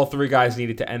 And all three guys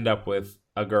needed to end up with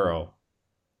a girl.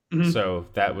 Mm-hmm. So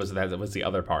that was the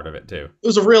other part of it too. It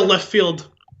was a real left field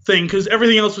thing because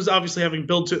everything else was obviously having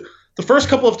built to. The first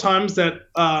couple of times that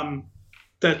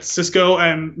that Sisko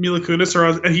and Mila Kunis are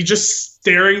on, and he's just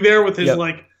staring there with his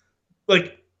like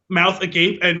mouth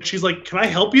agape, and she's like, "Can I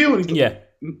help you?" And he's like,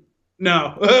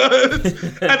 no.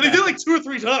 And they did like 2 or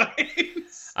 3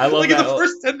 times. I love like that. In the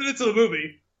first 10 minutes of the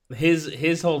movie.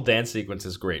 His whole dance sequence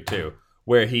is great too,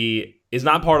 where he is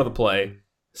not part of the play.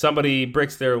 Somebody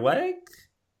breaks their leg.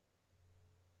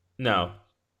 No,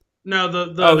 he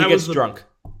gets drunk.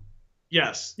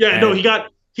 Yes, yeah, no, he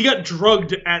got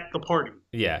drugged at the party.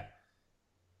 Yeah.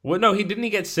 Well, no, he didn't. He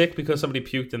get sick because somebody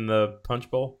puked in the punch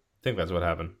bowl. I think that's what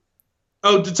happened.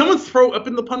 Oh, did someone throw up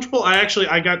in the punch bowl? I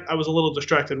was a little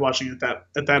distracted watching it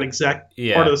at that exact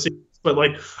part of the sequence. But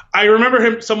like, I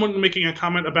remember someone making a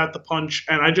comment about the punch,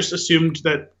 and I just assumed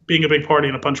that being a big party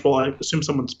in a punch bowl, I assumed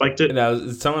someone spiked it.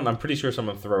 No, I'm pretty sure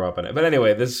someone threw up in it. But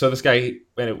anyway, this guy,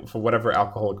 for whatever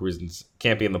alcoholic reasons,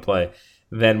 can't be in the play.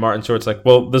 Then Martin Short's like,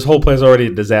 well, this whole play's already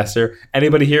a disaster.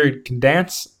 Anybody here can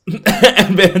dance?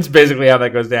 And that's basically how that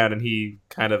goes down. And he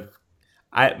kind of,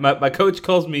 my coach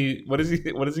calls me, what does he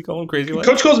call him? Crazy Legs?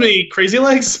 Coach calls me Crazy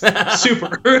Legs?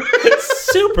 Super.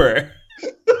 Super.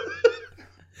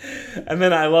 And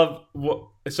then I love,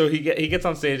 so he gets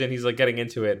on stage and he's like getting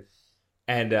into it.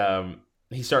 And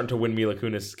he's starting to win Mila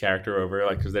Kunis' character over,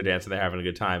 like, because they're dancing, they're having a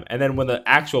good time. And then when the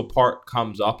actual part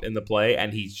comes up in the play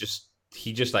and he just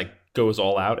like goes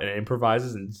all out and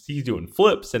improvises and he's doing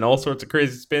flips and all sorts of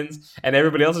crazy spins and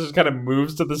everybody else just kind of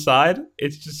moves to the side.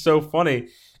 It's just so funny.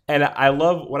 And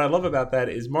what I love about that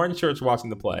is Martin Short's watching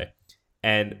the play,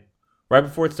 and right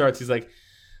before it starts, he's like,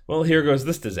 well, here goes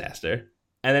this disaster.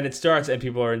 And then it starts and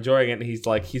people are enjoying it, and he's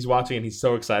watching and he's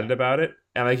so excited about it.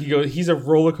 And like he's a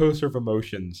roller coaster of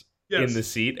emotions in the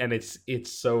seat, and it's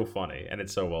so funny and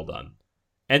it's so well done.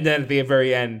 And then at the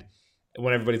very end,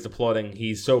 when everybody's applauding,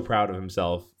 he's so proud of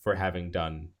himself for having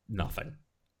done nothing.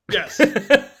 Yes.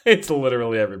 It's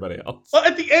literally everybody else. Well,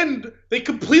 at the end, they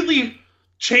completely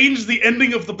changed the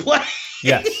ending of the play.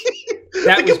 Yes.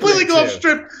 They completely go off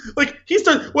strip. Like, he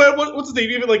starts, what's his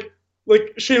name? Even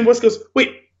like Shane West goes,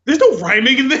 wait, there's no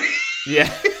rhyming in this.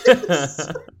 Yeah.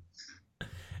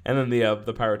 And then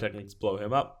the pyrotechnics blow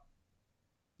him up.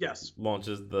 Yes.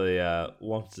 Launches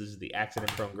the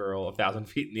accident-prone girl 1,000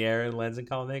 feet in the air and lands in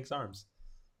Colin Hanks' arms.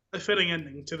 A fitting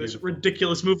ending to this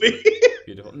ridiculous movie.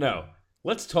 Beautiful. No,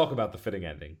 let's talk about the fitting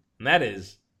ending, and that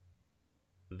is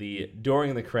the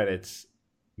during the credits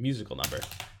musical number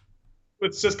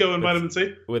with Sisko and Vitamin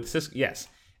C. With Sisko, yes.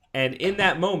 And in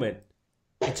that moment,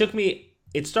 it took me.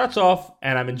 It starts off,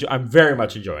 and I'm very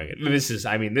much enjoying it. This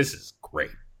is great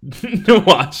to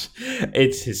watch.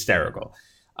 It's hysterical.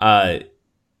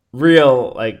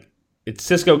 Real, like, it's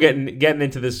Sisko getting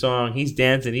into this song. He's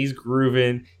dancing, he's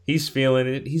grooving, he's feeling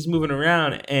it, he's moving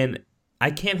around, and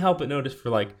I can't help but notice for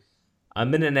like a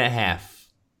minute and a half,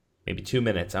 maybe 2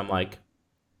 minutes, I'm like,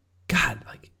 God,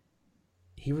 like,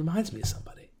 he reminds me of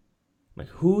somebody. I'm like,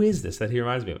 who is this that he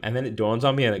reminds me of? And then it dawns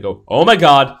on me, and I go, oh my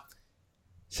God,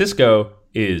 Sisko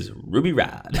is Ruby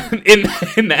Rhod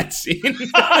in that scene.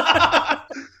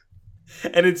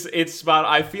 And it's spot.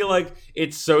 I feel like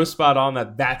it's so spot on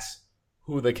that that's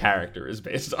who the character is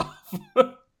based off.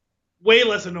 Way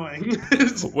less annoying.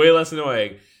 Way less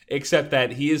annoying, except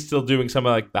that he is still doing some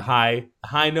of like the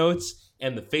high notes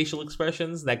and the facial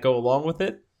expressions that go along with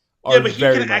it. Yeah, but he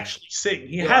can actually sing.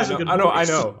 He has a good voice.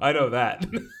 I know that.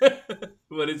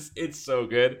 But it's so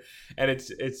good, and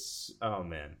it's oh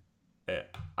man,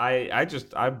 I want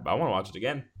to watch it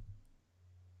again.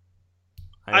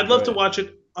 I'd love to watch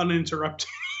it uninterrupted.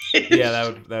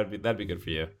 Yeah, that'd be good for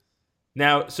you.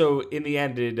 Now, so in the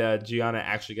end, did Gianna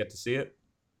actually get to see it?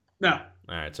 No.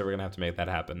 All right, so we're gonna have to make that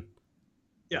happen.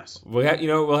 Yes. What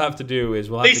we'll have to do is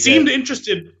they seemed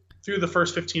interested through the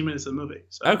first 15 minutes of the movie.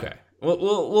 So. Okay.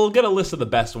 We'll get a list of the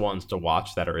best ones to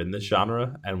watch that are in this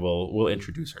genre, and we'll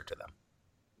introduce her to them.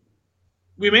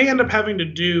 We may end up having to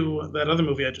do that other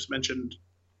movie I just mentioned.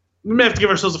 We may have to give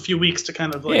ourselves a few weeks to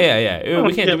kind of like. Yeah.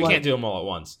 We can't do them all at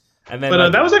once. And then,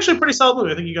 but that was actually a pretty solid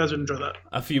movie. I think you guys would enjoy that.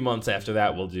 A few months after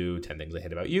that, we'll do 10 Things I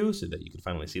Hate About You, so that you can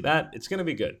finally see that. It's gonna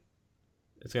be good.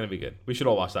 We should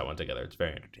all watch that one together. It's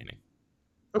very entertaining.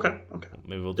 Okay.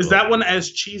 Maybe we'll. Is that one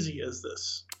as cheesy as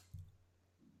this?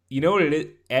 You know what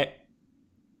it is?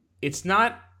 It's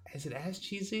not. Is it as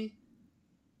cheesy?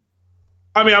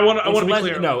 I mean, I want to be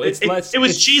clear. No, it's less. It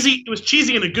was cheesy. It was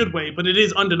cheesy in a good way, but it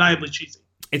is undeniably cheesy.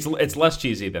 It's less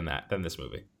cheesy than this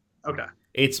movie. Okay.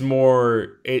 It's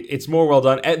more well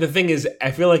done. And the thing is,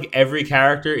 I feel like every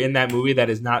character in that movie that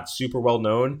is not super well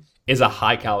known is a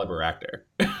high caliber actor.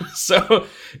 So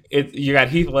you got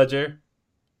Heath Ledger,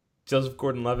 Joseph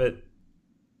Gordon-Levitt,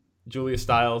 Julia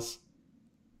Stiles.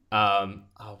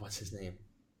 What's his name?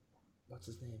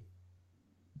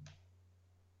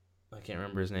 I can't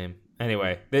remember his name.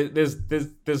 Anyway, there's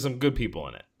some good people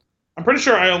in it. I'm pretty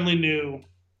sure I only knew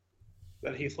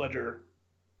that Heath Ledger.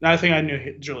 I think I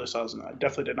knew Julia Stiles, and I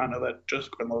definitely did not know that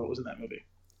Joseph Gordon-Levitt was in that movie.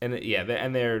 And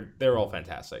they're all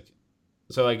fantastic.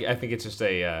 So like I think it's just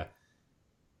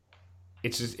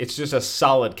it's just a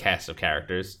solid cast of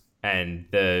characters, and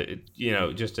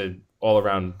just a all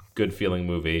around good feeling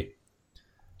movie.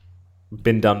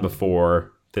 Been done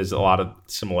before. There's a lot of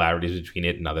similarities between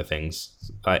it and other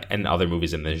things and other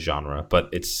movies in this genre, but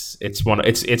it's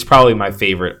probably my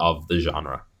favorite of the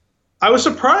genre. I was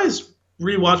surprised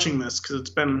rewatching this because it's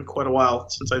been quite a while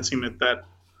since I'd seen it. That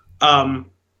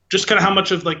just kind of how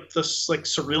much of like this like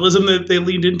surrealism that they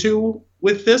leaned into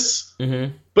with this,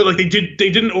 but like they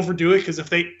didn't overdo it, because if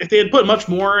they had put much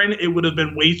more in, it would have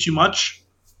been way too much.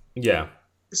 Yeah,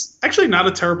 it's actually not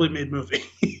a terribly made movie.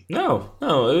 No,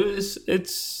 it's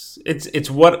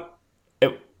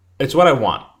what I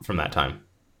want from that time.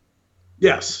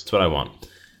 Yes, it's what I want.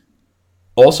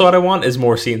 Also, what I want is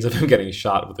more scenes of him getting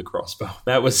shot with a crossbow.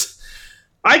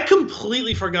 I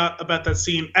completely forgot about that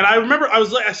scene, and I remember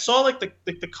I saw like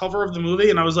the cover of the movie,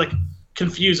 and I was like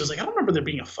confused. I was like, I don't remember there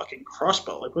being a fucking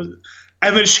crossbow. Like, what?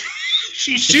 And then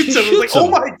she shoots him. I was like, oh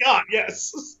my god,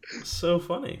 yes. So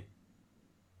funny,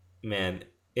 man.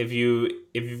 If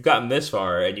you've gotten this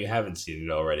far and you haven't seen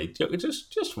it already,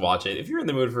 just watch it. If you're in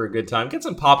the mood for a good time, get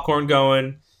some popcorn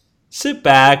going, sit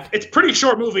back. It's a pretty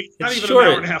short movie. It's not even short,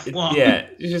 an hour and a half long. Yeah,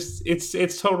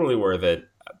 it's totally worth it.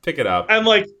 Pick it up. And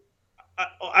like,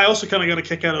 I also kind of got a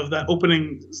kick out of that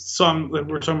opening song that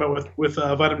we were talking about with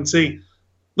Vitamin C.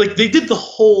 Like they did the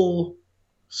whole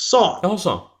song. The whole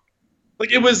song.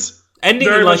 Like it was ending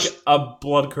in like a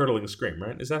blood curdling scream,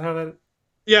 right? Is that how that?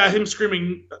 Yeah, him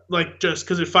screaming like just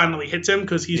because it finally hits him,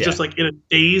 because he's just like in a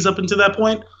daze up until that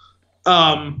point.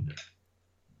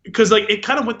 Because like it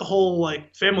kind of went the whole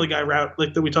like Family Guy route,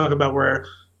 like that we talk about, where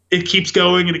it keeps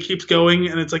going and it keeps going,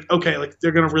 and it's like, okay, like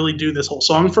they're gonna really do this whole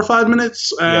song for 5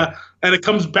 minutes, and it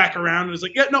comes back around and it's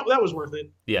like, yeah, no, that was worth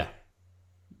it. Yeah,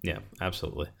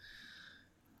 absolutely,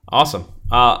 awesome.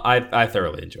 I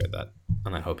thoroughly enjoyed that,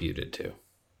 and I hope you did too.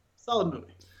 Solid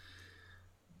movie.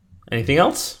 Anything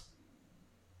else?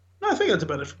 No, I think that's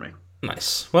about it for me.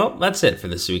 Nice. Well, that's it for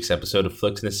this week's episode of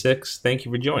Flicks in a Six. Thank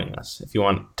you for joining us. If you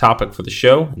want a topic for the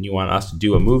show and you want us to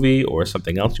do a movie or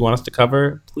something else you want us to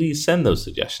cover, please send those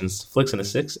suggestions to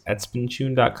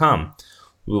flicksina6@spintune.com.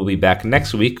 We will be back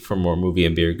next week for more movie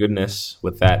and beer goodness.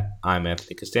 With that, I'm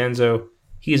Anthony Costanzo.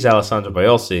 He's Alessandro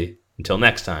Biolsi. Until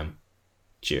next time,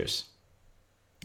 cheers.